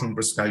doses are often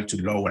prescribed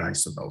to lower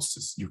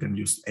isodoses. You can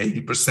use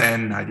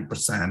 80%,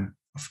 90%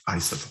 of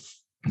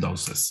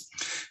isodoses.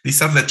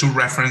 These are the two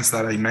references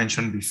that I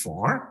mentioned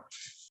before.